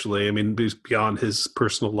especially, I mean, beyond his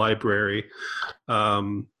personal library,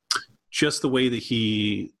 just the way that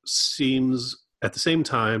he seems at the same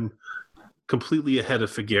time completely ahead of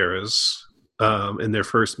Figueres in their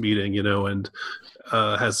first meeting, you know, and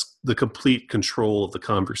has the complete control of the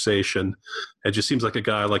conversation. It just seems like a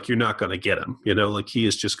guy like you're not going to get him, you know, like he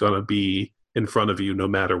is just going to be in front of you no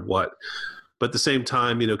matter what. But at the same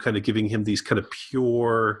time, you know, kind of giving him these kind of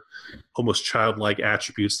pure, almost childlike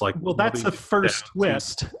attributes, like, well, that's the first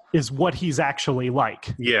twist, is what he's actually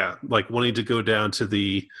like. Yeah, like wanting to go down to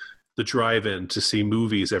the drive-in to see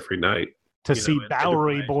movies every night, to see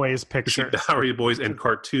Bowery Boys pictures, to see Bowery Boys and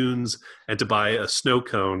cartoons, and to buy a snow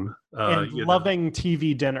cone, and loving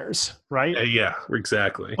TV dinners, right? Yeah,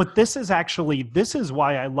 exactly. But this is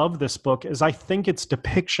why I love this book, is I think its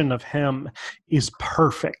depiction of him is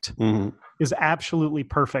perfect. Mm-hmm. Is absolutely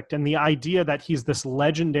perfect. And the idea that he's this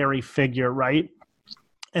legendary figure, right?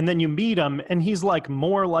 And then you meet him and he's like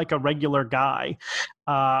more like a regular guy.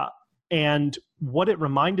 And what it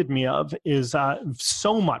reminded me of is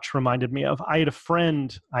so much reminded me of, I had a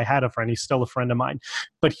friend, he's still a friend of mine,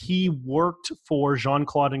 but he worked for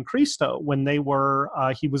Jean-Claude and Christo when they were,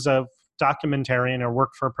 he was a documentarian or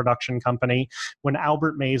worked for a production company when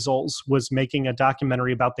Albert Maysles was making a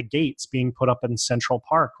documentary about the gates being put up in Central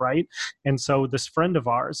Park, right? And so this friend of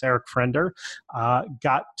ours, Eric Frender,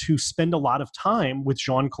 got to spend a lot of time with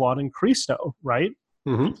Jean-Claude and Christo, right?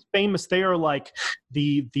 Mm-hmm. Famous. They are like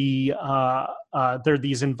they're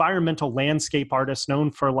these environmental landscape artists known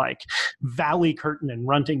for like valley curtain and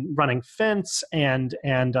running fence and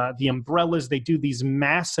the umbrellas. They do these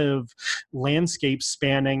massive landscape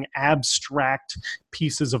spanning abstract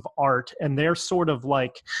pieces of art, and they're sort of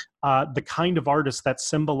like the kind of artists that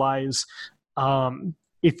symbolize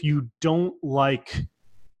if you don't like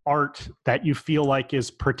art that you feel like is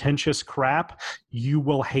pretentious crap, you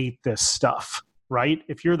will hate this stuff. Right?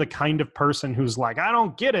 If you're the kind of person who's like, I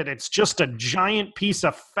don't get it, it's just a giant piece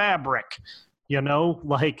of fabric,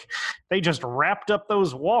 like they just wrapped up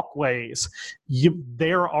those walkways,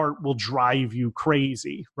 their art will drive you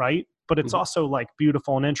crazy, right? But it's also like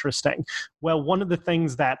beautiful and interesting. Well, one of the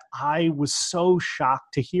things that I was so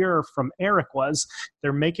shocked to hear from Eric was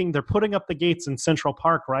they're putting up the gates in Central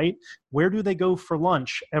Park, right? Where do they go for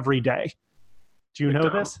lunch every day? Do you know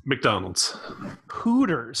this? McDonald's.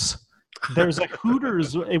 Hooters. There's a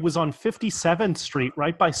Hooters. It was on 57th Street,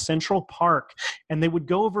 right by Central Park. And they would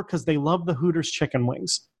go over because they love the Hooters chicken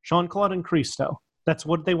wings. Jean-Claude and Christo. That's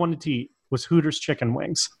what they wanted to eat, was Hooters chicken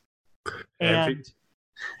wings. And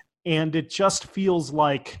it just feels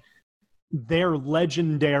like they're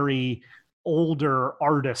legendary older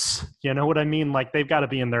artists. You know what I mean? Like they've got to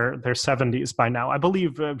be in their 70s by now. I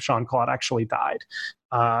believe Jean-Claude actually died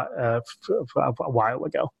a while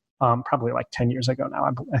ago. Probably like 10 years ago now,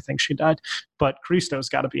 I think she died. But Christo's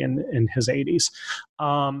got to be in his 80s.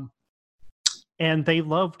 And they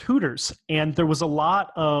loved Hooters. And there was a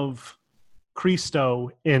lot of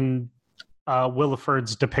Christo in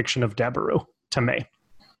Williford's depiction of Debarue, to me.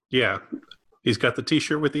 Yeah. He's got the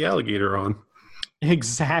T-shirt with the alligator on.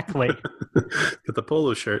 Exactly. Got the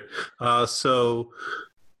polo shirt. So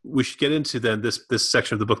we should get into then this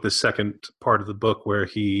section of the book, the second part of the book where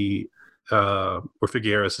where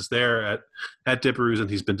Figueres is there at Debarue's and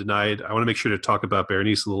he's been denied. I want to make sure to talk about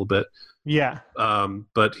Berenice a little bit. Yeah.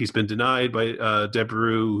 But he's been denied by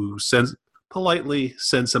Debarue, who politely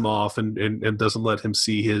sends him off and doesn't let him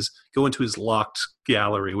go into his locked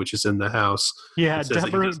gallery, which is in the house. Yeah,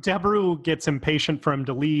 Debarue gets impatient for him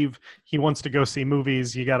to leave. He wants to go see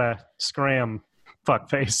movies. You gotta scram.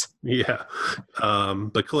 Fuckface. Yeah.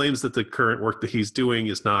 But claims that the current work that he's doing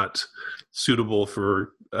is not suitable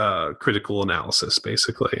for critical analysis,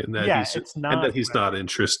 basically, and that he's not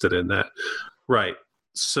interested in that. Right.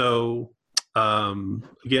 So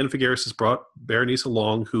again, Figueres has brought Berenice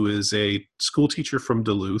along, who is a school teacher from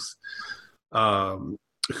Duluth,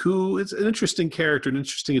 who is an interesting character, an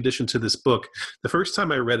interesting addition to this book. The first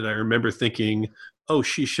time I read it, I remember thinking, oh,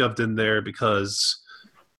 she's shoved in there because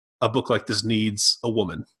a book like this needs a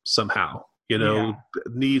woman somehow,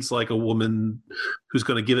 needs like a woman who's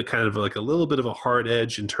going to give it kind of like a little bit of a hard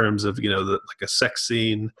edge in terms of, like a sex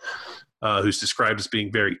scene, who's described as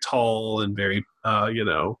being very tall and very,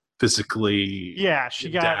 physically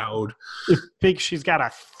endowed. She's got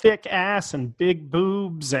a thick ass and big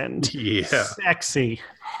boobs and sexy.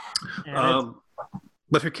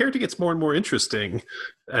 But her character gets more and more interesting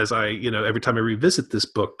as every time I revisit this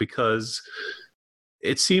book, because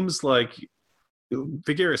it seems like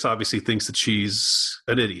Figueres obviously thinks that she's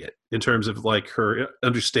an idiot in terms of like her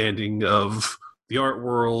understanding of the art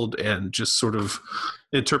world and just sort of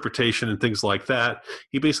interpretation and things like that.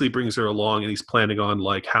 He basically brings her along and he's planning on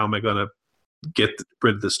like, how am I going to get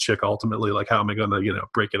rid of this chick ultimately? Like, how am I going to,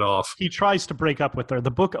 break it off? He tries to break up with her. The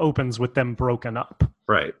book opens with them broken up.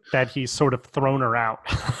 Right. That he's sort of thrown her out.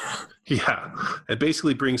 Yeah, it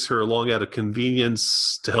basically brings her along out of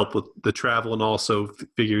convenience to help with the travel, and also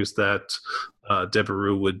figures that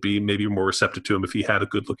Debarue would be maybe more receptive to him if he had a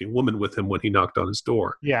good-looking woman with him when he knocked on his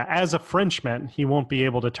door. Yeah, as a Frenchman, he won't be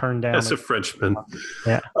able to turn down. As a Frenchman.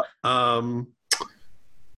 Yeah.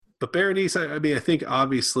 But Berenice, I think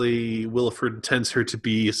obviously Williford intends her to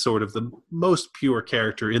be sort of the most pure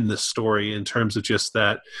character in this story in terms of just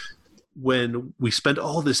that when we spend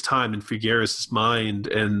all this time in Figueres' mind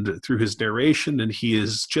and through his narration, and he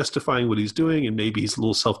is justifying what he's doing, and maybe he's a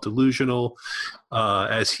little self-delusional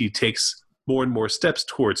as he takes more and more steps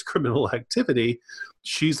towards criminal activity,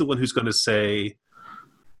 she's the one who's going to say,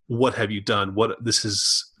 what have you done? This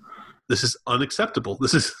is unacceptable.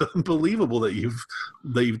 This is unbelievable that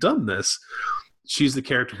you've done this. She's the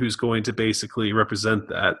character who's going to basically represent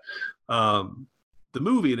that. The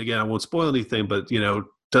movie, and again, I won't spoil anything, but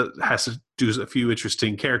has to do a few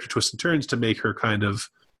interesting character twists and turns to make her kind of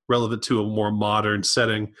relevant to a more modern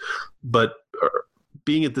setting. But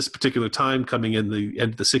being at this particular time, coming in the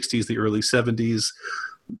end of the 60s, the early 70s,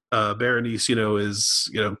 Berenice,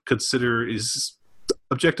 is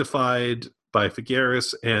objectified by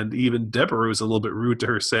Figueres, and even Deborah is a little bit rude to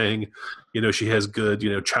her, saying, she has good,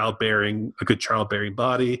 a good childbearing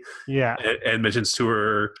body. Yeah. And mentions to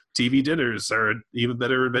her TV dinners are even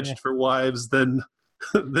better invention for wives than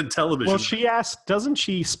television. Well, doesn't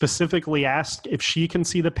she specifically ask if she can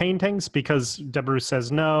see the paintings? Because Deborah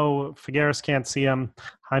says no, Figueres can't see them.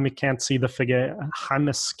 Jaime can't see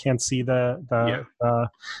Jaimes can't see the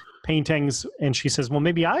paintings, and she says, well,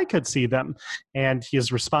 maybe I could see them. And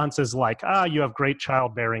his response is like, you have great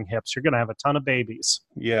childbearing hips, you're gonna have a ton of babies.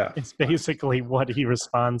 Yeah, it's basically what he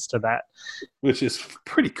responds to that, which is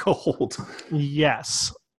pretty cold.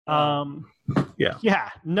 Yes. No,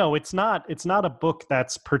 it's not a book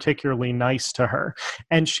that's particularly nice to her.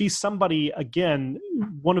 And she's somebody, again,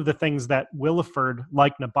 one of the things that Willeford,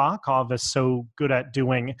 like Nabokov, is so good at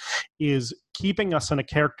doing is keeping us in a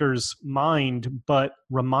character's mind, but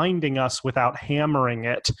reminding us without hammering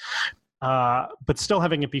it, but still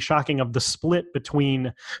having it be shocking, of the split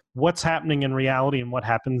between what's happening in reality and what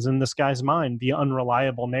happens in this guy's mind, the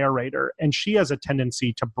unreliable narrator. And she has a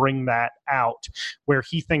tendency to bring that out, where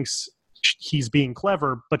he thinks he's being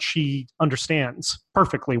clever, but she understands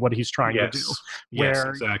perfectly what he's trying to do. Yes,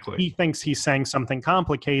 exactly. He thinks he's saying something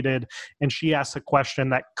complicated, and she asks a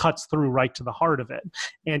question that cuts through right to the heart of it.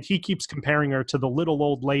 And he keeps comparing her to the little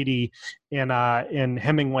old lady in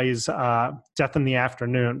Hemingway's Death in the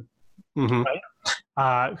Afternoon. Mm-hmm. Right?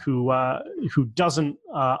 Who doesn't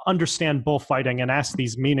understand bullfighting and asks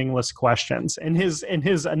these meaningless questions. And his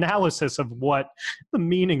analysis of what the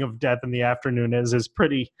meaning of Death in the Afternoon is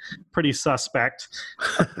pretty suspect,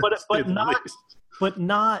 but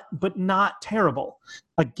not terrible.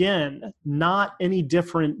 Again, not any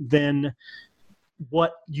different than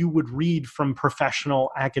what you would read from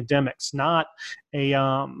professional academics. Not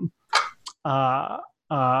a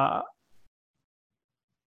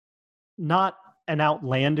not an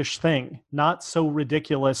outlandish thing, not so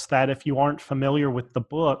ridiculous that if you aren't familiar with the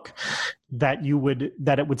book, that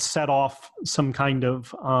it would set off some kind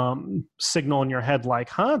of signal in your head,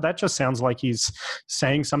 like, that just sounds like he's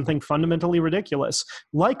saying something fundamentally ridiculous.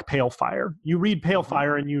 Like Pale Fire. You read Pale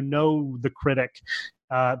Fire and the critic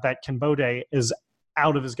that Ken Bode is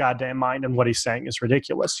out of his goddamn mind and what he's saying is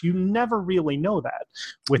ridiculous. You never really know that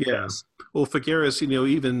with this. Well, Figueres,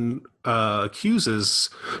 even accuses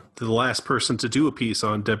the last person to do a piece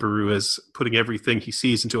on Debarue as putting everything he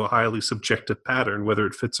sees into a highly subjective pattern, whether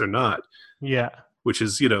it fits or not. Yeah. Which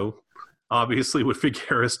is, obviously what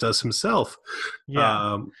Figueres does himself.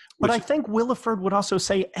 Yeah. But I think Willeford would also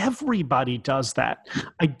say everybody does that.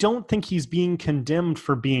 I don't think he's being condemned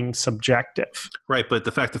for being subjective. Right, but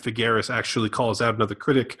the fact that Figueres actually calls out another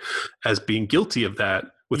critic as being guilty of that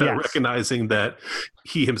without recognizing that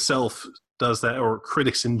he himself does that, or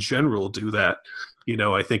critics in general do that,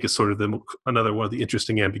 I think is sort of another one of the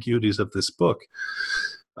interesting ambiguities of this book.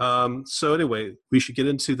 So anyway, we should get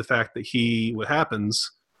into the fact that what happens,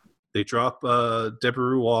 they drop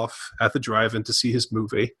Debarue off at the drive-in to see his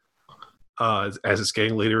movie as it's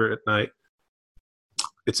getting later at night.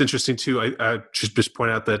 It's interesting, too, I just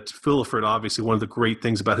point out that Willeford, obviously, one of the great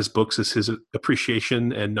things about his books is his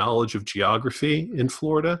appreciation and knowledge of geography in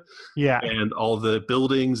Florida. Yeah. And all the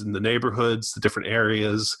buildings and the neighborhoods, the different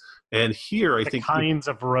areas. And here, I think... the kinds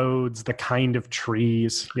of roads, the kind of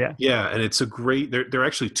trees. Yeah. Yeah, and it's a great... There are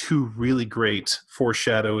actually two really great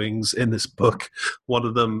foreshadowings in this book. One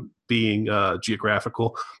of them being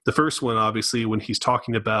geographical. The first one, obviously, when he's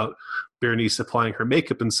talking about Berenice applying her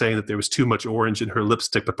makeup and saying that there was too much orange in her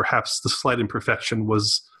lipstick, but perhaps the slight imperfection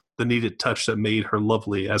was the needed touch that made her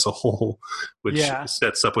lovely as a whole, which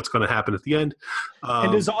sets up what's going to happen at the end.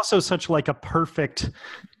 And is also such like a perfect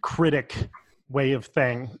critic way of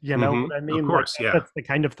thing, what I mean? Of course, That's the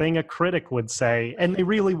kind of thing a critic would say, and they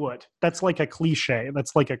really would. That's like a cliche.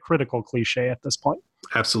 That's like a critical cliche at this point.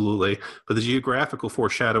 Absolutely. But the geographical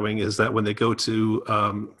foreshadowing is that when they go to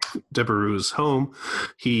Debarue's home,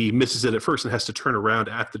 he misses it at first and has to turn around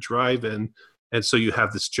at the drive-in. And so you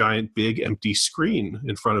have this giant, big, empty screen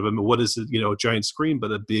in front of him. And what is it? A giant screen,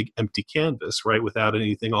 but a big, empty canvas, right, without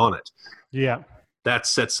anything on it. Yeah. That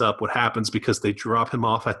sets up what happens because they drop him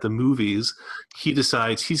off at the movies. He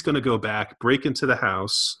decides he's going to go back, break into the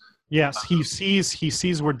house. Yes, he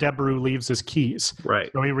sees where Debarue leaves his keys.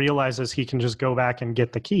 Right. So he realizes he can just go back and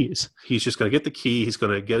get the keys. He's just going to get the key. He's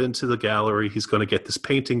going to get into the gallery. He's going to get this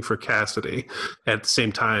painting for Cassidy. At the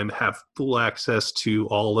same time, have full access to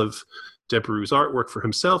all of Debarue's artwork for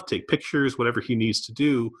himself, take pictures, whatever he needs to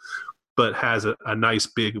do, but has a nice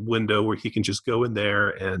big window where he can just go in there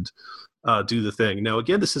and do the thing. Now,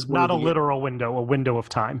 again, this is one Not of a literal window, a window of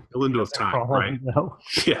time. a window of time, right?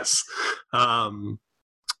 Yes.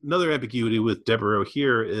 Another ambiguity with Devereaux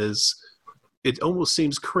here is it almost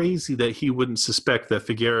seems crazy that he wouldn't suspect that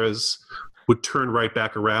Figueres would turn right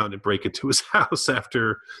back around and break into his house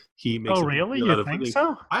after he makes Oh, really? You think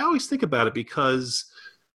so? I always think about it because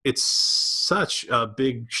it's such a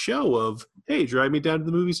big show of, hey, drive me down to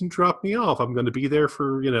the movies and drop me off. I'm going to be there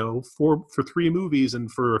for, for 3 movies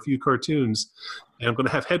and for a few cartoons. And I'm going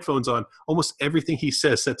to have headphones on. Almost everything he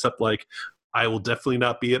says sets up like, I will definitely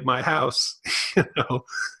not be at my house.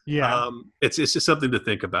 Yeah. It's just something to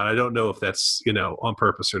think about. I don't know if that's, on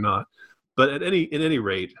purpose or not. But at any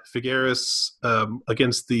rate, Figueres,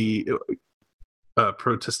 against the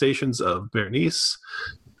protestations of Berenice,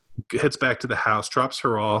 heads back to the house, drops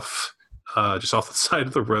her off, just off the side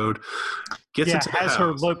of the road, gets into the house. Has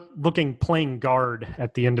her playing guard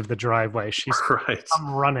at the end of the driveway. She's right.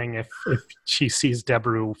 running if she sees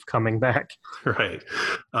Devereaux coming back. Right.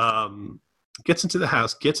 Gets into the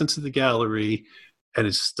house, gets into the gallery, and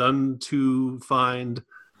is stunned to find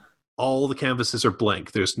all the canvases are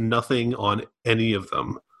blank. There's nothing on any of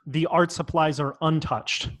them. The art supplies are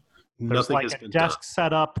untouched. There's Nothing like a desk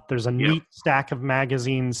set up. There's a neat stack of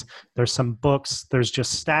magazines. There's some books. There's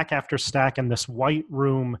just stack after stack in this white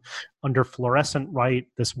room under fluorescent light,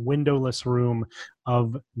 this windowless room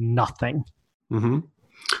of nothing. Mm-hmm.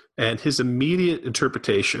 And his immediate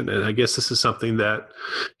interpretation, and I guess this is something that,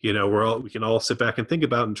 we can all sit back and think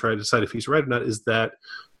about and try to decide if he's right or not, is that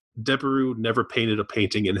Devereaux never painted a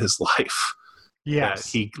painting in his life. Yes.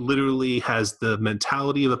 That he literally has the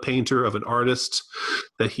mentality of a painter, of an artist,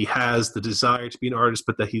 that he has the desire to be an artist,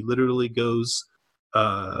 but that he literally goes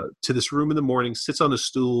to this room in the morning, sits on a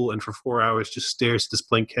stool, and for 4 hours just stares at this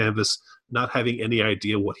blank canvas, not having any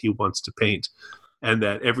idea what he wants to paint. And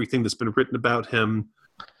that everything that's been written about him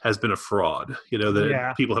has been a fraud.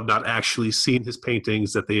 That people have not actually seen his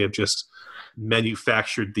paintings, that they have just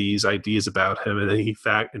manufactured these ideas about him, and that he,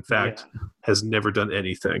 in fact, has never done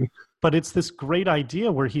anything. But it's this great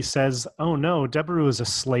idea where he says, oh no, Devereaux is a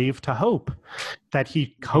slave to hope, that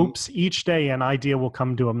he hopes each day an idea will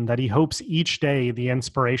come to him, that he hopes each day the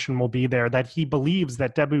inspiration will be there, that he believes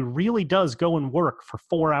that Devereaux really does go and work for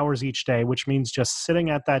 4 hours each day, which means just sitting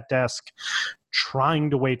at that desk trying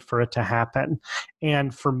to wait for it to happen.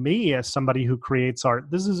 And for me, as somebody who creates art,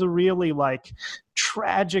 this is a really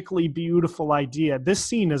tragically beautiful idea. This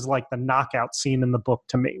scene is like the knockout scene in the book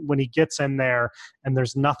to me. When he gets in there and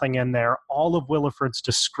there's nothing in there, all of Williford's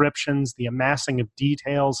descriptions, the amassing of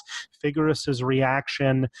details, Figueres'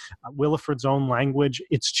 reaction, Williford's own language,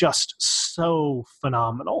 it's just so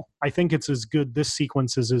phenomenal. I think it's this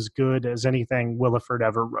sequence is as good as anything Williford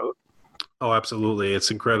ever wrote. Oh, absolutely. It's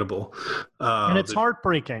incredible. And it's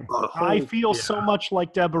heartbreaking. I feel so much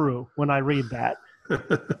like Devereaux when I read that.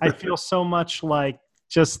 I feel so much like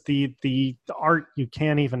just the art you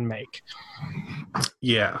can't even make.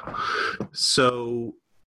 Yeah. So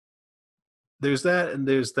there's that, and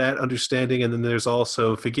there's that understanding, and then there's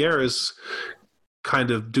also Figueres kind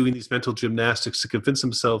of doing these mental gymnastics to convince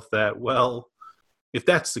himself that, well, if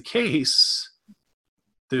that's the case,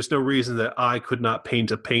 there's no reason that I could not paint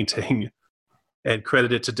a painting and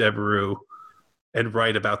credit it to Devereaux and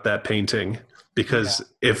write about that painting, because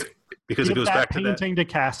it goes back to that painting to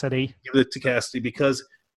Cassidy. Give it to Cassidy, because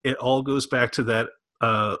it all goes back to that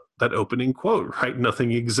opening quote, right?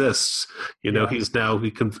 Nothing exists. He's now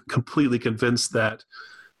completely convinced that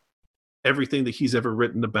everything that he's ever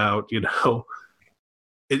written about,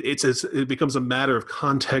 it becomes a matter of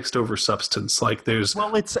context over substance.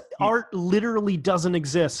 Art literally doesn't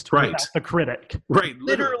exist without the critic. Right,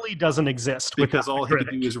 literally doesn't exist because all he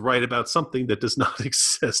can do is write about something that does not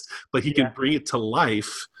exist, but he can bring it to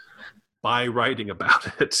life by writing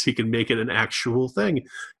about it. He can make it an actual thing,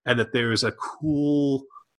 and that there is a cool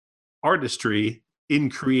artistry in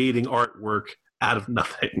creating artwork out of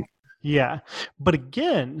nothing. Yeah. But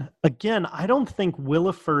again, I don't think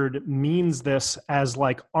Williford means this as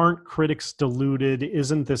aren't critics deluded?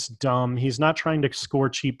 Isn't this dumb? He's not trying to score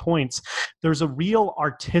cheap points. There's a real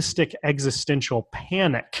artistic existential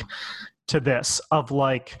panic to this of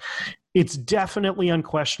it's definitely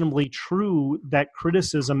unquestionably true that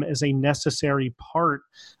criticism is a necessary part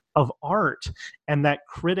of art, and that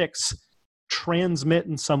critics transmit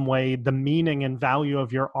in some way the meaning and value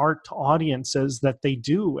of your art to audiences, that they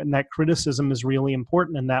do, and that criticism is really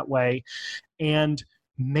important in that way. And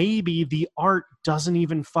maybe the art doesn't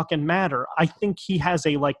even fucking matter. I think he has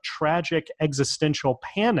a tragic existential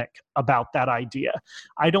panic about that idea.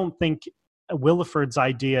 I don't think Williford's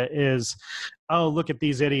idea is oh, look at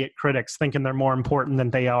these idiot critics thinking they're more important than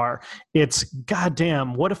they are. It's,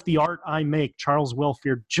 goddamn, what if the art I make, Charles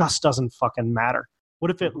Welfare, just doesn't fucking matter? What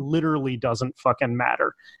if it literally doesn't fucking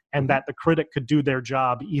matter, and that the critic could do their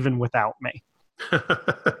job even without me?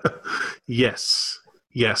 Yes.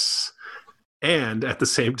 And at the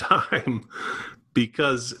same time,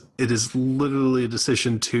 because it is literally a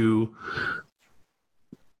decision to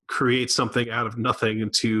create something out of nothing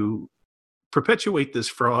and to perpetuate this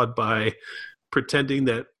fraud by pretending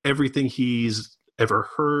that everything he's ever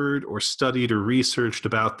heard or studied or researched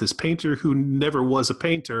about this painter who never was a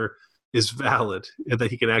painter is valid, and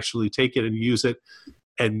that he can actually take it and use it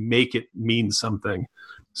and make it mean something.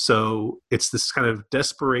 So it's this kind of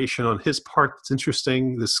desperation on his part that's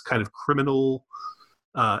interesting, this kind of criminal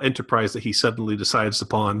enterprise that he suddenly decides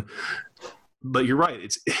upon. But you're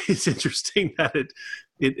right, it's interesting that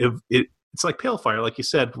it's like Pale Fire, like you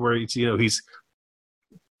said, where he's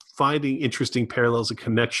finding interesting parallels and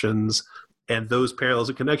connections, and those parallels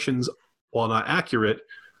and connections, while not accurate,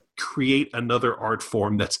 create another art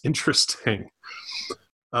form that's interesting.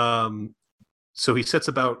 So he sets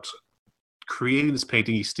about creating this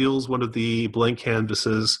painting. He steals one of the blank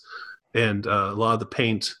canvases and a lot of the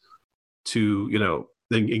paint to,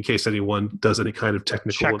 in case anyone does any kind of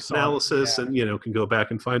technical analysis and, can go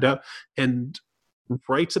back and find out, and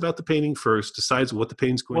writes about the painting first, decides what the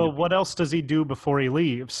painting's going to be. Well, what else does he do before he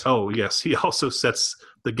leaves? Oh, yes. He also sets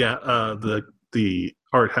the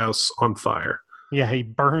art house on fire. Yeah, he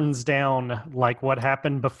burns down like what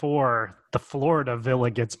happened before. The Florida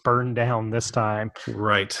villa gets burned down this time.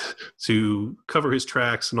 Right. To cover his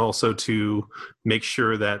tracks and also to make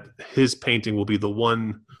sure that his painting will be the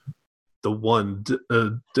one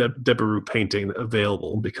Debarau painting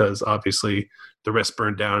available, because obviously the rest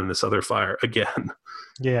burned down in this other fire again.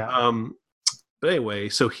 Yeah. But anyway,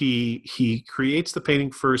 so he creates the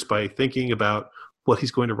painting first by thinking about what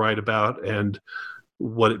he's going to write about and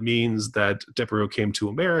what it means that Debarau came to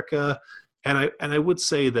America. And I would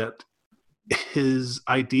say that his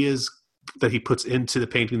ideas that he puts into the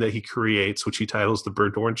painting that he creates, which he titles the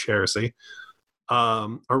Burnt Orange Heresy,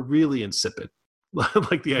 are really insipid.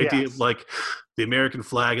 Like the idea of like the American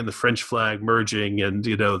flag and the French flag merging, and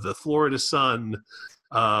the Florida sun,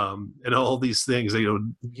 and all these things,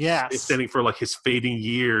 standing for like his fading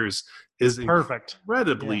years, is perfect.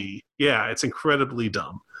 Incredibly, it's incredibly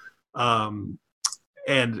dumb.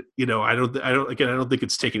 And I don't think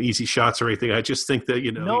it's taking easy shots or anything. I just think that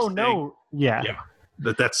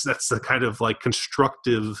that's the kind of like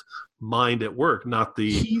constructive mind at work, not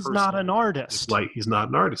the he's not an artist. He's not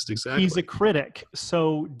an artist, exactly. He's a critic.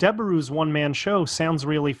 So Debarau's one-man show sounds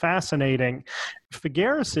really fascinating.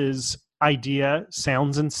 Figueres's idea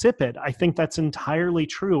sounds insipid. I think that's entirely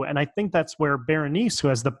true, and I think that's where Berenice, who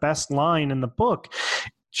has the best line in the book,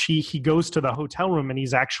 he goes to the hotel room and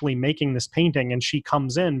he's actually making this painting, and she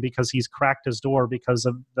comes in because he's cracked his door because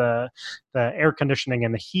of the air conditioning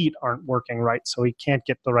and the heat aren't working right, so he can't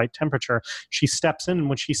get the right temperature. She steps in, and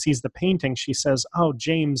when she sees the painting, she says, "Oh,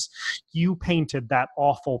 James, you painted that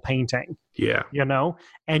awful painting." Yeah.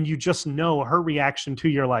 And you just know her reaction to,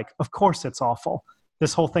 you're like, of course it's awful.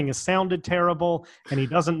 This whole thing has sounded terrible, and he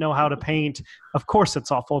doesn't know how to paint. Of course it's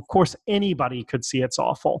awful. Of course anybody could see it's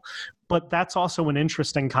awful. But that's also an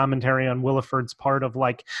interesting commentary on Willeford's part of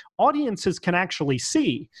like, audiences can actually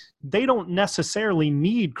see. They don't necessarily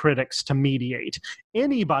need critics to mediate.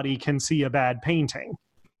 Anybody can see a bad painting,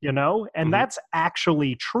 And that's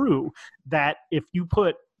actually true, that if you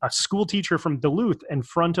put a school teacher from Duluth in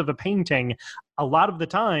front of a painting, a lot of the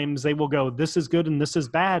times they will go, this is good and this is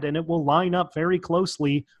bad, and it will line up very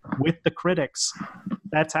closely with the critics.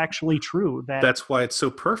 That's actually true. That's why it's so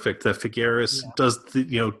perfect that Figueres does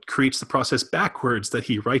creates the process backwards, that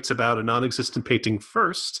he writes about a non-existent painting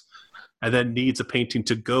first and then needs a painting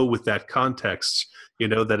to go with that context,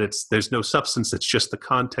 that there's no substance, it's just the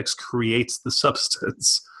context creates the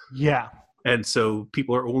substance. Yeah. And so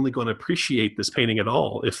people are only going to appreciate this painting at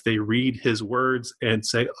all if they read his words and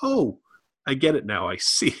say, "Oh, I get it now. I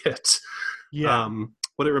see it." Yeah.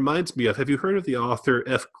 What it reminds me of, have you heard of the author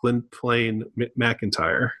F. Gwynplaine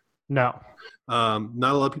MacIntyre? No.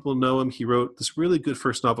 Not a lot of people know him. He wrote this really good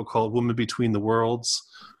first novel called Woman Between the Worlds,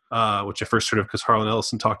 which I first heard of because Harlan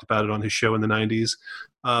Ellison talked about it on his show in the 90s.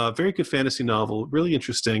 Very good fantasy novel, really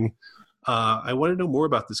interesting. I want to know more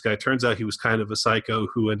about this guy. It turns out he was kind of a psycho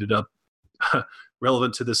who ended up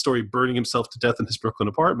relevant to this story, burning himself to death in his Brooklyn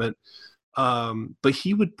apartment. But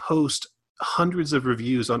he would post hundreds of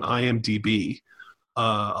reviews on IMDb,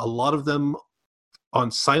 a lot of them on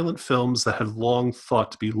silent films that had long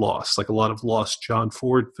thought to be lost, like a lot of lost John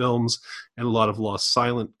Ford films and a lot of lost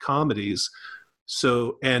silent comedies.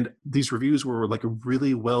 So, and these reviews were like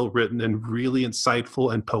really well written and really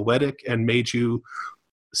insightful and poetic, and made you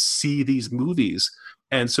see these movies.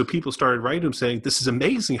 And so people started writing him saying, "This is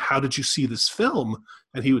amazing. How did you see this film?"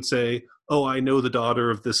 And he would say, "Oh, I know the daughter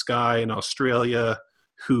of this guy in Australia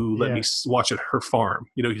who let me watch at her farm."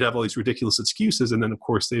 He'd have all these ridiculous excuses. And then, of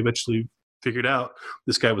course, they eventually figured out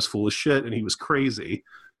this guy was full of shit and he was crazy.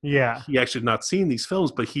 Yeah. He actually had not seen these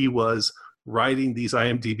films, but he was writing these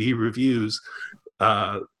IMDb reviews,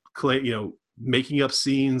 making up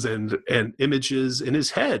scenes and images in his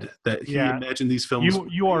head that he imagined these films.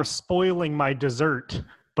 You are spoiling my dessert,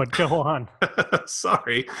 but go on.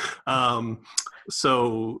 Sorry.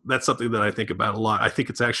 So that's something that I think about a lot. I think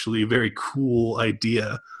it's actually a very cool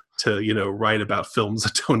idea to, write about films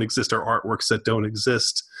that don't exist or artworks that don't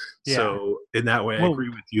exist. Yeah. So in that way, I agree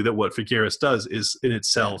with you that what Figueres does is in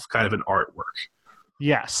itself kind of an artwork.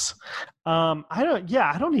 Yes. I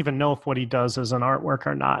don't even know if what he does is an artwork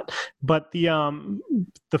or not, but the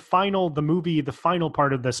final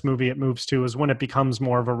part of this movie it moves to is when it becomes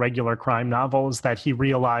more of a regular crime novel, is that he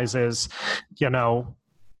realizes,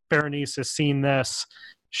 Berenice has seen this.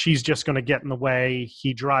 She's just going to get in the way.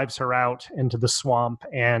 He drives her out into the swamp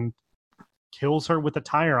and kills her with a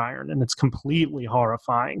tire iron, and it's completely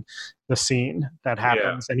horrifying, the scene that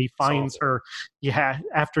happens. And he finds her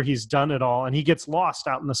after he's done it all, and he gets lost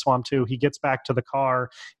out in the swamp too. He gets back to the car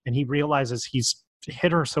and he realizes he's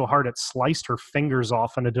hit her so hard it sliced her fingers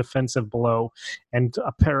off in a defensive blow, and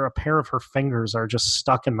a pair of her fingers are just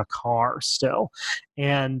stuck in the car still.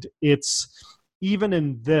 And it's, even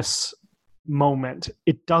in this moment,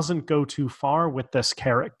 it doesn't go too far with this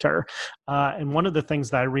character. And one of the things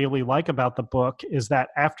that I really like about the book is that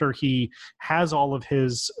after he has all of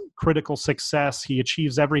his critical success, he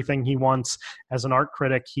achieves everything he wants as an art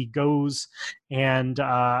critic, he goes and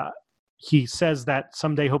he says that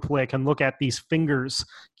someday, hopefully, I can look at these fingers.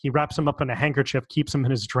 He wraps them up in a handkerchief, keeps them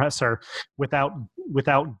in his dresser without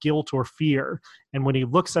guilt or fear. And when he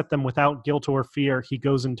looks at them without guilt or fear, he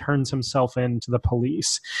goes and turns himself in to the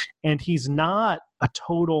police. And he's not a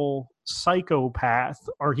total psychopath,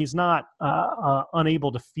 or he's not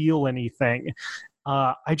unable to feel anything.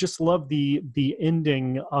 I just love the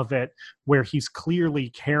ending of it, where he's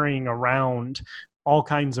clearly carrying around all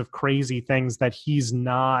kinds of crazy things that he's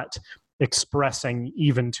not expressing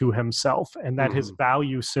even to himself, and that his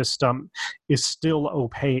value system is still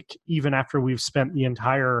opaque even after we've spent the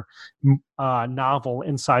entire novel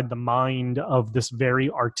inside the mind of this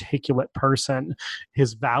very articulate person.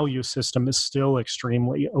 His value system is still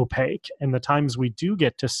extremely opaque, and the times we do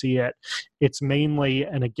get to see it, it's mainly,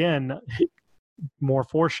 and again, more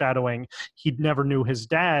foreshadowing, he never knew his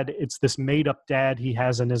dad. It's this made up dad he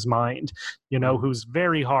has in his mind, who's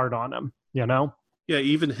very hard on him, Yeah,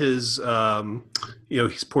 even his,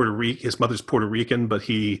 he's Puerto Rican. His mother's Puerto Rican, but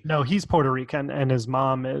he's Puerto Rican, and his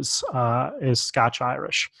mom is Scotch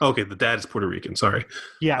Irish. Okay, the dad is Puerto Rican. Sorry.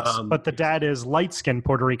 Yes, but the dad is light skinned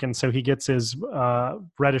Puerto Rican, so he gets his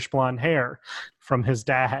reddish blonde hair from his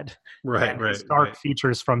dad, right? His dark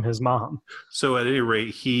features from his mom. So at any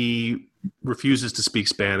rate, he refuses to speak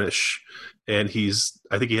Spanish, and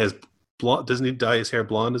I think he has blonde. Doesn't he dye his hair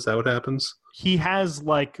blonde? Is that what happens? He has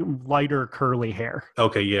like lighter curly hair.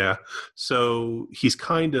 Okay, yeah. So he's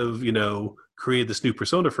kind of, created this new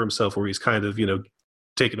persona for himself, where he's kind of,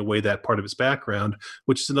 taken away that part of his background,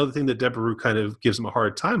 which is another thing that Deborah kind of gives him a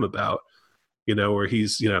hard time about, where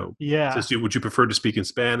he's, says, would you prefer to speak in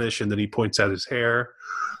Spanish? And then he points out his hair.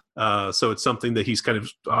 So it's something that he's kind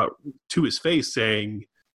of to his face saying,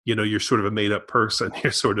 you're sort of a made up person.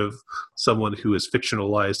 You're sort of someone who has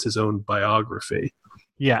fictionalized his own biography.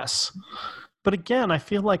 Yes. But again, I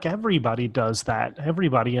feel like everybody does that.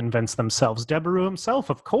 Everybody invents themselves. Debarau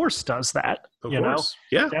himself, of course, does that. Of course.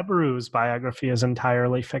 Yeah. Debarau's biography is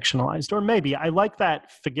entirely fictionalized. Or maybe, I like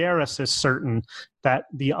that Figueres is certain that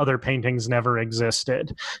the other paintings never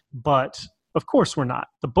existed. But of course we're not.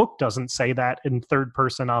 The book doesn't say that in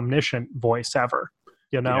third-person omniscient voice ever.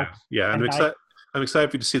 Yeah. I'm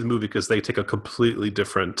excited for you to see the movie, because they take a completely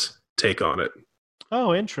different take on it.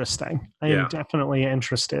 Oh, interesting. I am definitely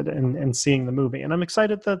interested in seeing the movie. And I'm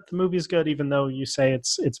excited that the movie is good, even though you say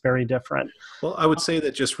it's very different. Well, I would say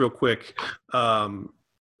that just real quick,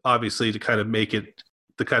 obviously to kind of make it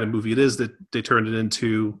the kind of movie it is, that they turned it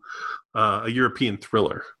into a European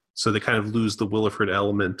thriller. So they kind of lose the Williford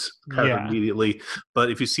element kind of immediately. But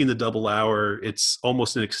if you've seen The Double Hour, it's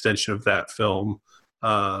almost an extension of that film.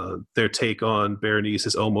 Their take on Berenice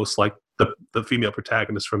is almost like the female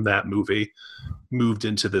protagonist from that movie moved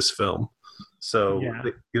into this film. So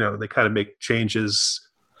they kind of make changes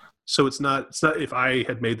So it's not if I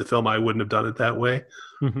had made the film, I wouldn't have done it that way.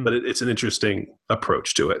 Mm-hmm. But it's an interesting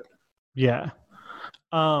approach to it. Yeah.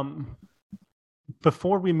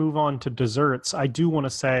 Before we move on to desserts, I do want to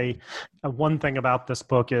say one thing about this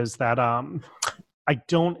book is that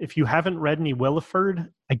if you haven't read any Williford,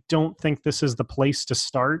 I don't think this is the place to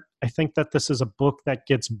start. I think that this is a book that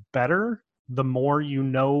gets better the more you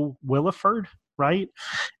know Williford, right?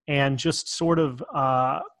 And just sort of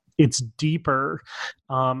it's deeper.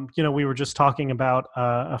 We were just talking about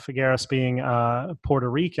Figueres being Puerto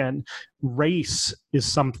Rican. Race is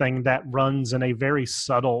something that runs in a very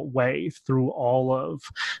subtle way through all of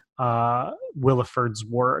Williford's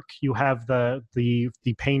work. You have the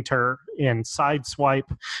painter in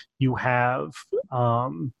Sideswipe. You have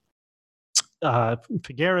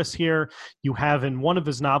Figueres here. You have in one of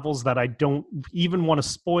his novels that I don't even want to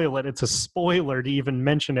spoil it. It's a spoiler to even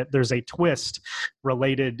mention it. There's a twist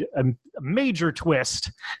related, a major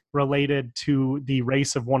twist related to the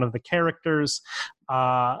race of one of the characters.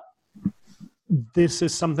 This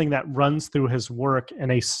is something that runs through his work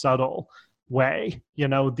in a subtle way.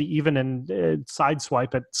 Even in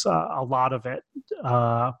Sideswipe, it's a lot of it.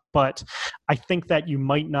 But I think that you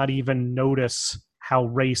might not even notice how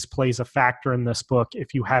race plays a factor in this book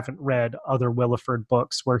if you haven't read other Williford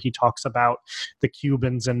books where he talks about the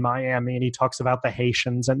Cubans in Miami, and he talks about the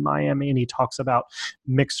Haitians in Miami, and he talks about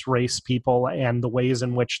mixed race people and the ways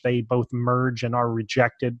in which they both merge and are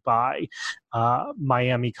rejected by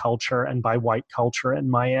Miami culture and by white culture in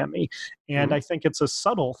Miami. And I think it's a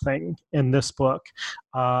subtle thing in this book,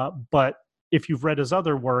 but if you've read his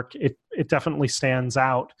other work, it definitely stands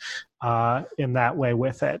out in that way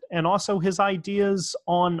with it. And also his ideas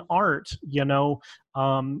on art,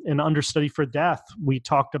 in Understudy for Death, we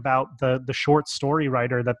talked about the short story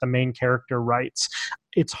writer that the main character writes.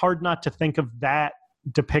 It's hard not to think of that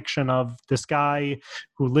depiction of this guy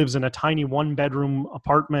who lives in a tiny one-bedroom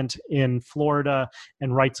apartment in Florida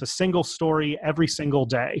and writes a single story every single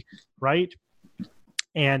day, right?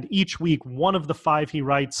 And each week, one of the 5 he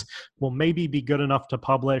writes will maybe be good enough to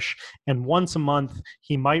publish. And once a month,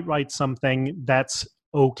 he might write something that's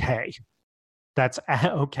okay. That's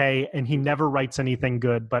okay. And he never writes anything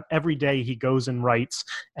good, but every day he goes and writes.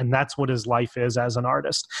 And that's what his life is as an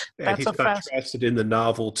artist. And he's contrasted in the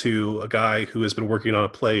novel to a guy who has been working on a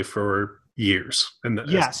play for years and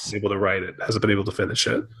hasn't been able to write it, hasn't been able to finish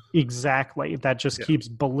it. Exactly. That just keeps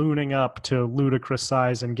ballooning up to ludicrous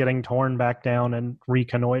size and getting torn back down and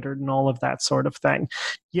reconnoitered and all of that sort of thing.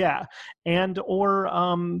 Yeah. And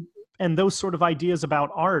those sort of ideas about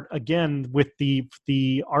art, again, with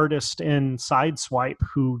the artist in Sideswipe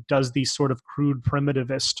who does these sort of crude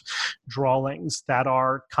primitivist drawings that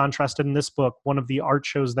are contrasted in this book. One of the art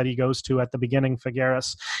shows that he goes to at the beginning,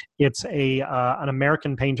 Figueres, it's an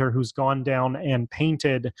American painter who's gone down and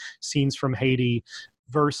painted scenes from Haiti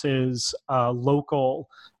versus local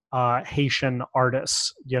Haitian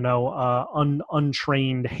artists,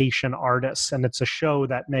 untrained Haitian artists. And it's a show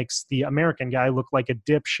that makes the American guy look like a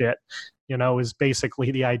dipshit, is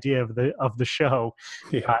basically the idea of the show.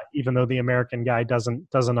 Even though the American guy doesn't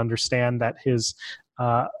understand that his,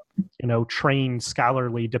 trained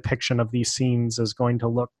scholarly depiction of these scenes is going to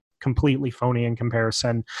look completely phony in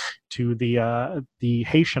comparison to the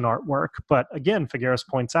Haitian artwork. But again, Figueres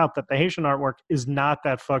points out that the Haitian artwork is not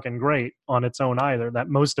that fucking great on its own either, that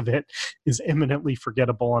most of it is eminently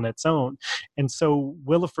forgettable on its own. And so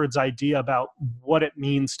Williford's idea about what it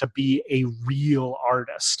means to be a real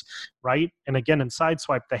artist, right? And again, in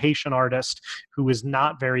Sideswipe, the Haitian artist who is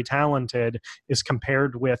not very talented is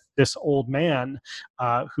compared with this old man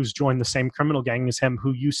who's joined the same criminal gang as him,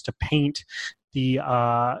 who used to paint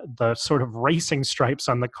the sort of racing stripes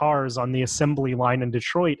on the cars on the assembly line in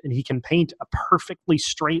Detroit, and he can paint a perfectly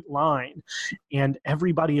straight line, and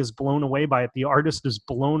everybody is blown away by it. The artist is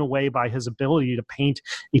blown away by his ability to paint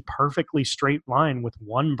a perfectly straight line with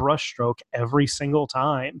one brushstroke every single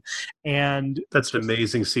time. And that's an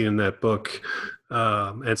amazing scene in that book.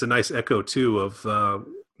 And it's a nice echo too of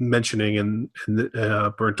mentioning in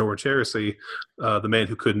Burnt Orange Heresy, the man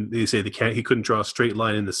who couldn't, they say he couldn't draw a straight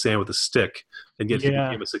line in the sand with a stick, and yet he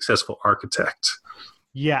became a successful architect.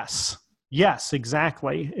 Yes,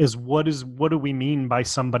 exactly. What do we mean by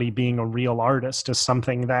somebody being a real artist is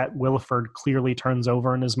something that Williford clearly turns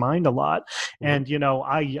over in his mind a lot. And,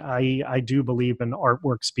 I do believe in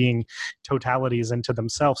artworks being totalities into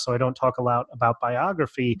themselves, so I don't talk a lot about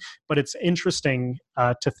biography, but it's interesting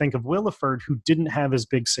to think of Williford, who didn't have as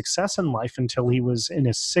big success in life until he was in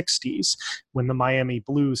his 60s when the Miami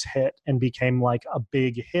Blues hit and became like a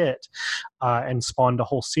big hit and spawned a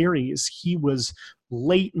whole series. He was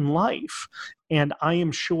late in life. And I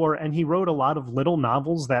am sure, and he wrote a lot of little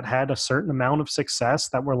novels that had a certain amount of success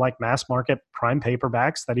that were like mass market prime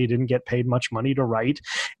paperbacks that he didn't get paid much money to write.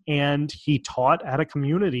 And he taught at a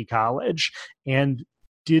community college and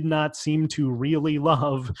did not seem to really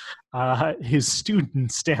love his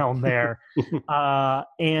students down there.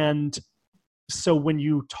 And so when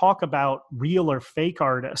you talk about real or fake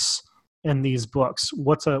artists in these books,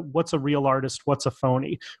 what's a real artist? What's a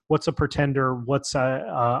phony? What's a pretender? What's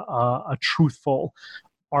a truthful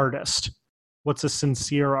artist? What's a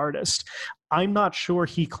sincere artist? I'm not sure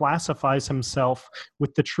he classifies himself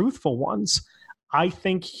with the truthful ones. I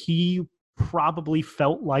think he probably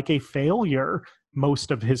felt like a failure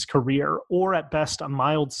most of his career, or at best a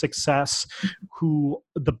mild success, who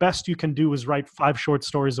the best you can do is write 5 short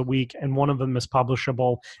stories a week and one of them is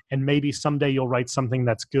publishable, and maybe someday you'll write something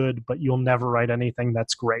that's good, but you'll never write anything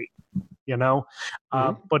that's great, you know?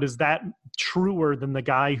 But is that truer than the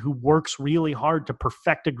guy who works really hard to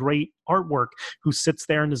perfect a great artwork, who sits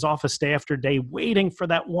there in his office day after day waiting for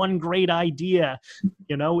that one great idea?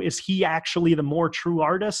 You know, is he actually the more true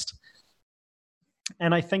artist?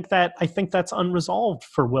 And I think that's unresolved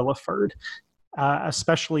for Willeford,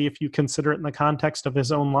 especially if you consider it in the context of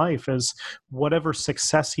his own life, as whatever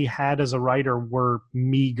success he had as a writer were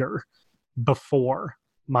meager before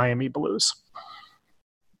Miami Blues.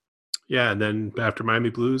 Yeah, and then after Miami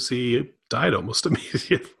Blues, he died almost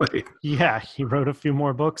immediately. Yeah, he wrote a few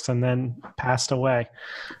more books and then passed away.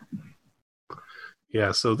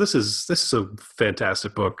 Yeah, so this is a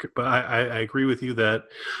fantastic book, but I agree with you that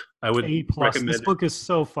I would A+. recommend This book is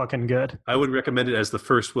so fucking good. I would recommend it as the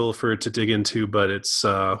first Willeford to dig into, but it's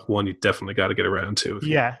one you definitely got to get around to.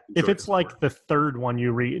 Yeah, if it's like the third one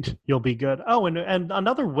you read, you'll be good. Oh, and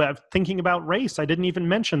another web thinking about race, I didn't even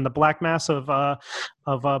mention The Black Mass of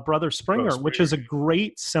Brother Springer, which is a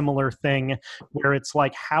great similar thing where it's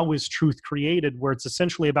like, how is truth created? Where it's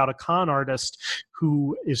essentially about a con artist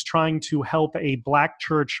who is trying to help a black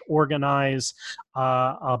church organize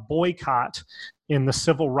a boycott in the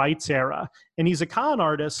civil rights era. And he's a con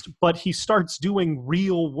artist, but he starts doing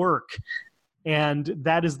real work. And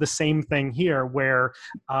that is the same thing here, where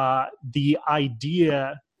the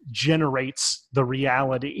idea generates the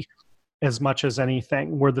reality as much as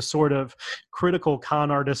anything, where the sort of critical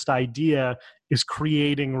con artist idea is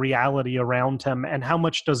creating reality around him. And how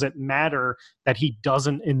much does it matter that he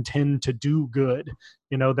doesn't intend to do good?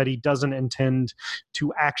 You know, that he doesn't intend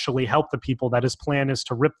to actually help the people, that his plan is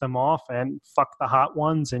to rip them off and fuck the hot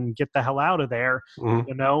ones and get the hell out of there,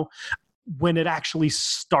 you know, when it actually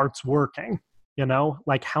starts working. You know,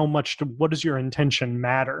 like what does your intention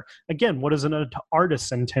matter? Again, what does an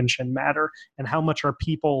artist's intention matter? And how much are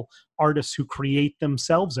artists who create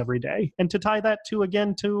themselves every day? And to tie that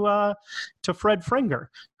to Fred Fringer,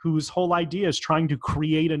 whose whole idea is trying to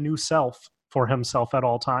create a new self for himself at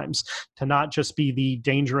all times, to not just be the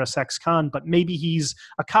dangerous ex-con, but maybe he's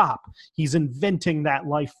a cop. He's inventing that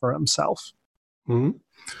life for himself. Mm-hmm.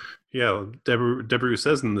 Yeah, Debreu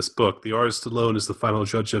says in this book, the artist alone is the final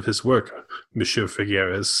judge of his work, Monsieur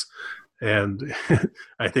Figueres. And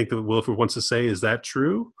I think that Willeford wants to say, is that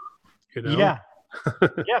true? You know? Yeah.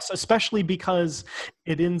 Yes, especially because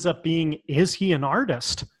it ends up being, is he an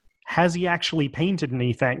artist? Has he actually painted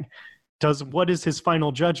anything? What is his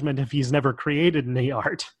final judgment if he's never created any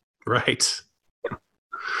art? Right.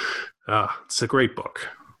 It's a great book.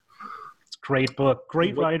 It's a great book.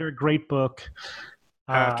 Great writer, great book.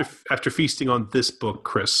 After feasting on this book,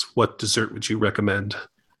 Chris, what dessert would you recommend?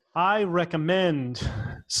 I recommend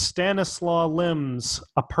Stanislaw Lem's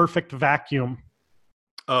A Perfect Vacuum.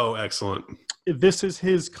 Oh, excellent. This is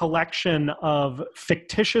his collection of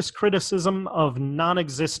fictitious criticism of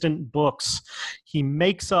non-existent books. He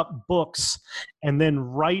makes up books and then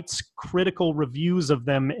writes critical reviews of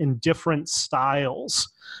them in different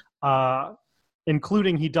styles.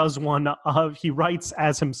 Including he writes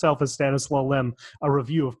as himself as Stanislaw Lem a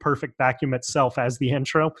review of Perfect Vacuum itself as the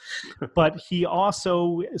intro, but he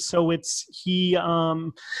also he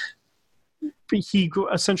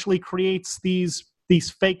essentially creates these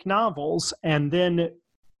fake novels and then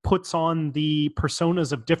puts on the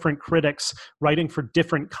personas of different critics writing for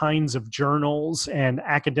different kinds of journals and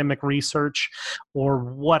academic research or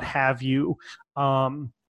what have you,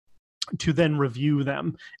 to then review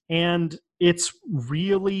them. And it's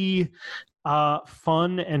really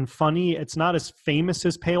fun and funny. It's not as famous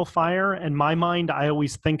as Pale Fire. In my mind, I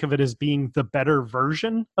always think of it as being the better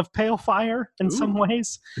version of Pale Fire in some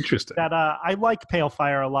ways. Interesting. That I like Pale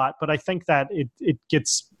Fire a lot, but I think that it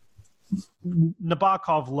gets...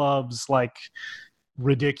 Nabokov loves like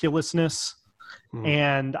ridiculousness.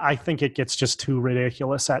 And I think it gets just too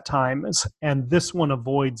ridiculous at times. And this one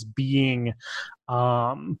avoids being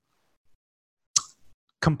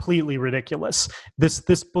completely ridiculous.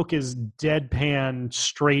 This book is deadpan,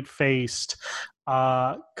 straight-faced,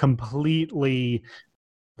 completely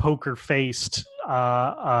poker-faced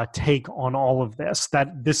take on all of this.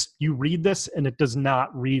 You read this and it does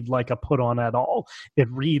not read like a put on at all. It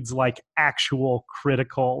reads like actual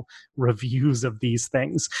critical reviews of these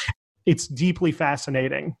things. It's deeply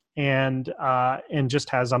fascinating and just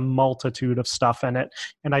has a multitude of stuff in it.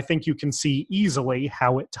 And I think you can see easily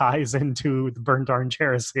how it ties into the Burnt Orange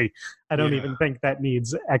Heresy. I don't even think that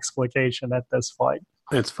needs explication at this point.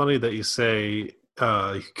 It's funny that you say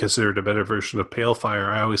considered a better version of Pale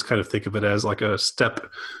Fire. I always kind of think of it as like a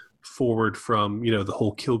step forward from, the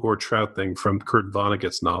whole Kilgore Trout thing from Kurt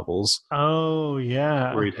Vonnegut's novels. Oh,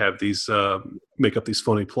 yeah. Where he'd have these, make up these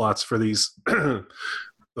phony plots for these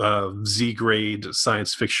Z-grade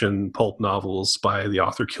science fiction pulp novels by the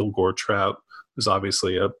author Kilgore Trout. There's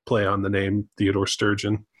obviously a play on the name Theodore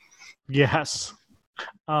Sturgeon. Yes.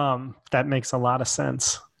 That makes a lot of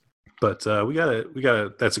sense. But we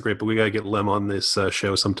gotta. That's a great. But we gotta get Lem on this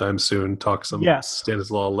show sometime soon. Talk some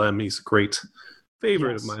Stanislaw Lem. He's a great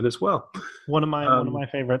favorite of mine as well. One of my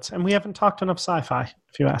favorites. And we haven't talked enough sci-fi,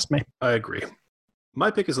 if you ask me. I agree. My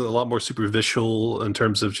pick is a lot more superficial in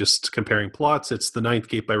terms of just comparing plots. It's The Ninth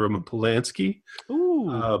Gate by Roman Polanski,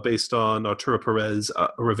 based on Arturo Perez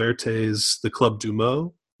Reverte's The Club du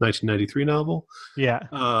Mot, 1993 novel.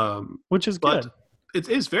 Yeah, which is good. It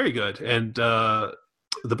is very good, and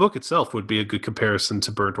the book itself would be a good comparison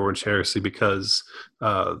to Burnt Orange Heresy because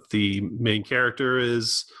the main character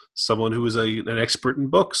is someone who is an expert in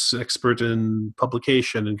books, expert in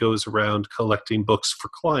publication, and goes around collecting books for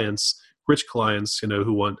clients, rich clients,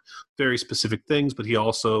 who want very specific things, but he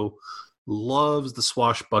also loves the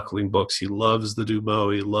swashbuckling books. He loves the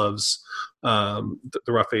Dumont. He loves the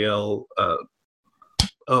Raphael.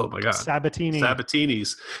 Oh my God,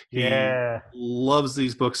 Sabatini's. He loves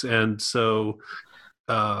these books, and so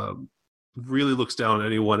really looks down on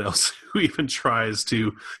anyone else who even tries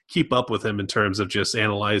to keep up with him in terms of just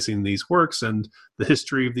analyzing these works and the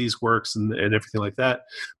history of these works and everything like that.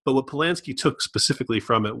 But what Polanski took specifically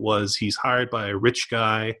from it was he's hired by a rich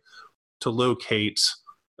guy to locate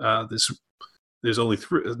this. There's only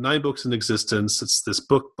 9 books in existence. It's this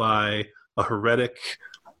book by a heretic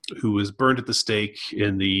who was burned at the stake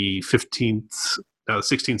in the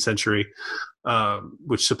 16th century,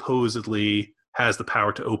 which supposedly has the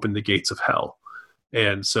power to open the gates of hell.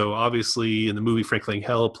 And so obviously in the movie, Frank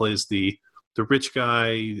Langella plays the rich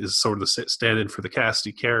guy, is sort of the stand-in for the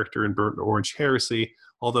Cassidy character in Burnt Orange Heresy.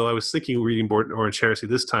 Although I was thinking reading Burnt Orange Heresy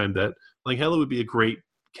this time that Langella would be a great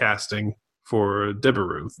casting for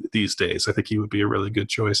Debarau these days. I think he would be a really good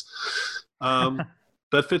choice.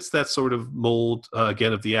 But fits that sort of mold,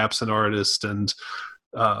 again, of the absent artist and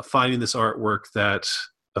finding this artwork that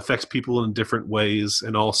affects people in different ways,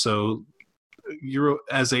 and also you're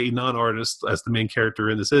as a non-artist, as the main character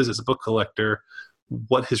in this is, as a book collector,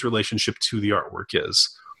 what his relationship to the artwork is.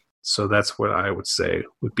 So that's what I would say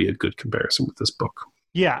would be a good comparison with this book.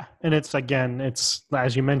 Yeah, and it's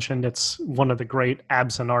as you mentioned, it's one of the great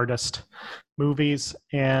absent artist movies,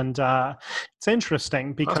 and it's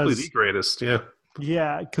interesting because possibly the greatest.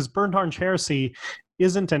 Yeah, because Burnt Orange Heresy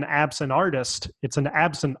isn't an absent artist; it's an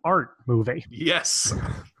absent art movie. Yes.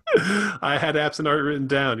 I had absent art written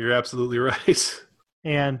down. You're absolutely right.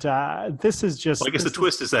 And this is just... Well, I guess the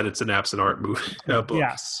twist is that it's an absent art movie. Book.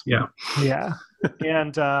 Yes. Yeah. Yeah.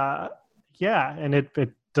 And and it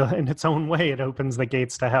in its own way, it opens the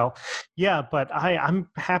gates to hell. Yeah, but I'm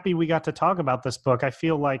happy we got to talk about this book. I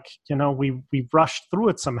feel like, we rushed through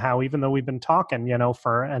it somehow, even though we've been talking,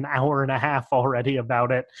 for an hour and a half already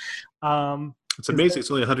about it. It's amazing. It's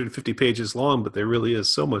only 150 pages long, but there really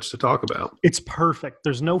is so much to talk about. It's perfect.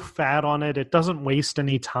 There's no fat on it. It doesn't waste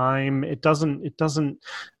any time. It doesn't,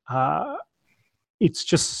 it's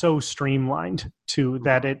just so streamlined too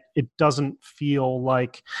that it doesn't feel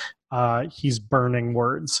like he's burning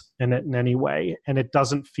words in it in any way. And it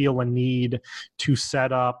doesn't feel a need to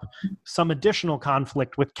set up some additional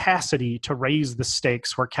conflict with Cassidy to raise the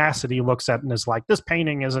stakes, where Cassidy looks at it and is like, this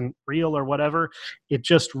painting isn't real or whatever. It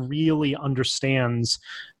just really understands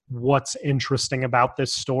what's interesting about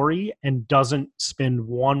this story and doesn't spend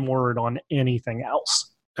one word on anything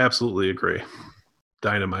else. Absolutely agree.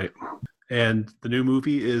 Dynamite. And the new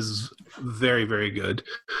movie is very, very good.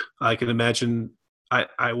 I can imagine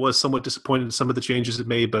I was somewhat disappointed in some of the changes it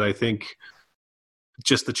made, but I think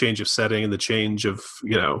just the change of setting and the change of,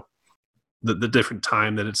 the different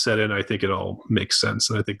time that it's set in, I think it all makes sense,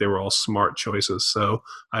 and I think they were all smart choices. So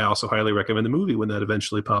I also highly recommend the movie when that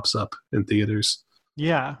eventually pops up in theaters.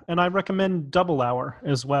 Yeah, and I recommend Double Hour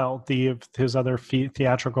as well, his other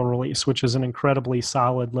theatrical release, which is an incredibly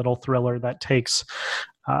solid little thriller that takes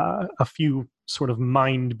a few sort of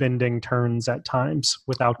mind-bending turns at times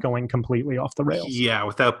without going completely off the rails. Yeah,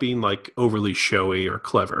 without being like overly showy or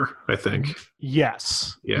clever, I think.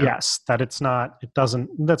 Yes. Yeah. Yes, that it's not. It doesn't.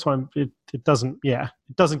 That's why it doesn't. Yeah,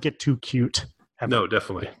 it doesn't get too cute. Ever. No,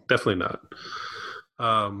 definitely not.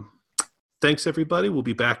 Thanks, everybody. We'll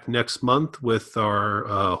be back next month with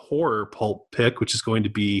our horror pulp pick, which is going to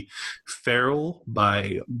be Feral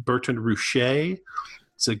by Bertrand Ruchet.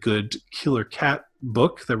 It's a good killer cat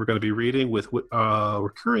book that we're going to be reading with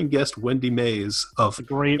recurring guest Wendy Mays of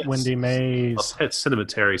Wendy Mays of Pet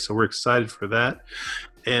Cemetery. So we're excited for that.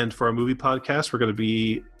 And for our movie podcast, we're going to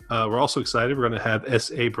be we're also excited. We're going to have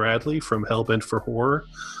S.A. Bradley from Hellbent for Horror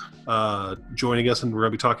joining us, and we're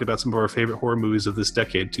going to be talking about some of our favorite horror movies of this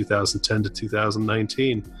decade, 2010 to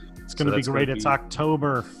 2019. It's going to be great. It's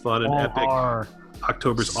October. Fun and epic.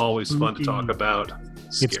 October's always fun to talk about.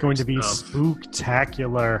 It's going to be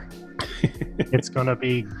spooktacular. It's going to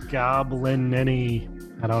be goblin-any.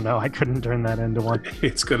 I don't know. I couldn't turn that into one.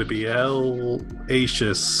 It's going to be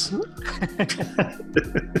L-acious.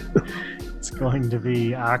 It's going to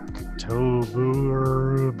be October.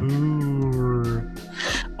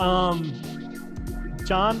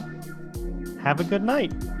 John, have a good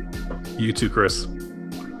night. You too, Chris.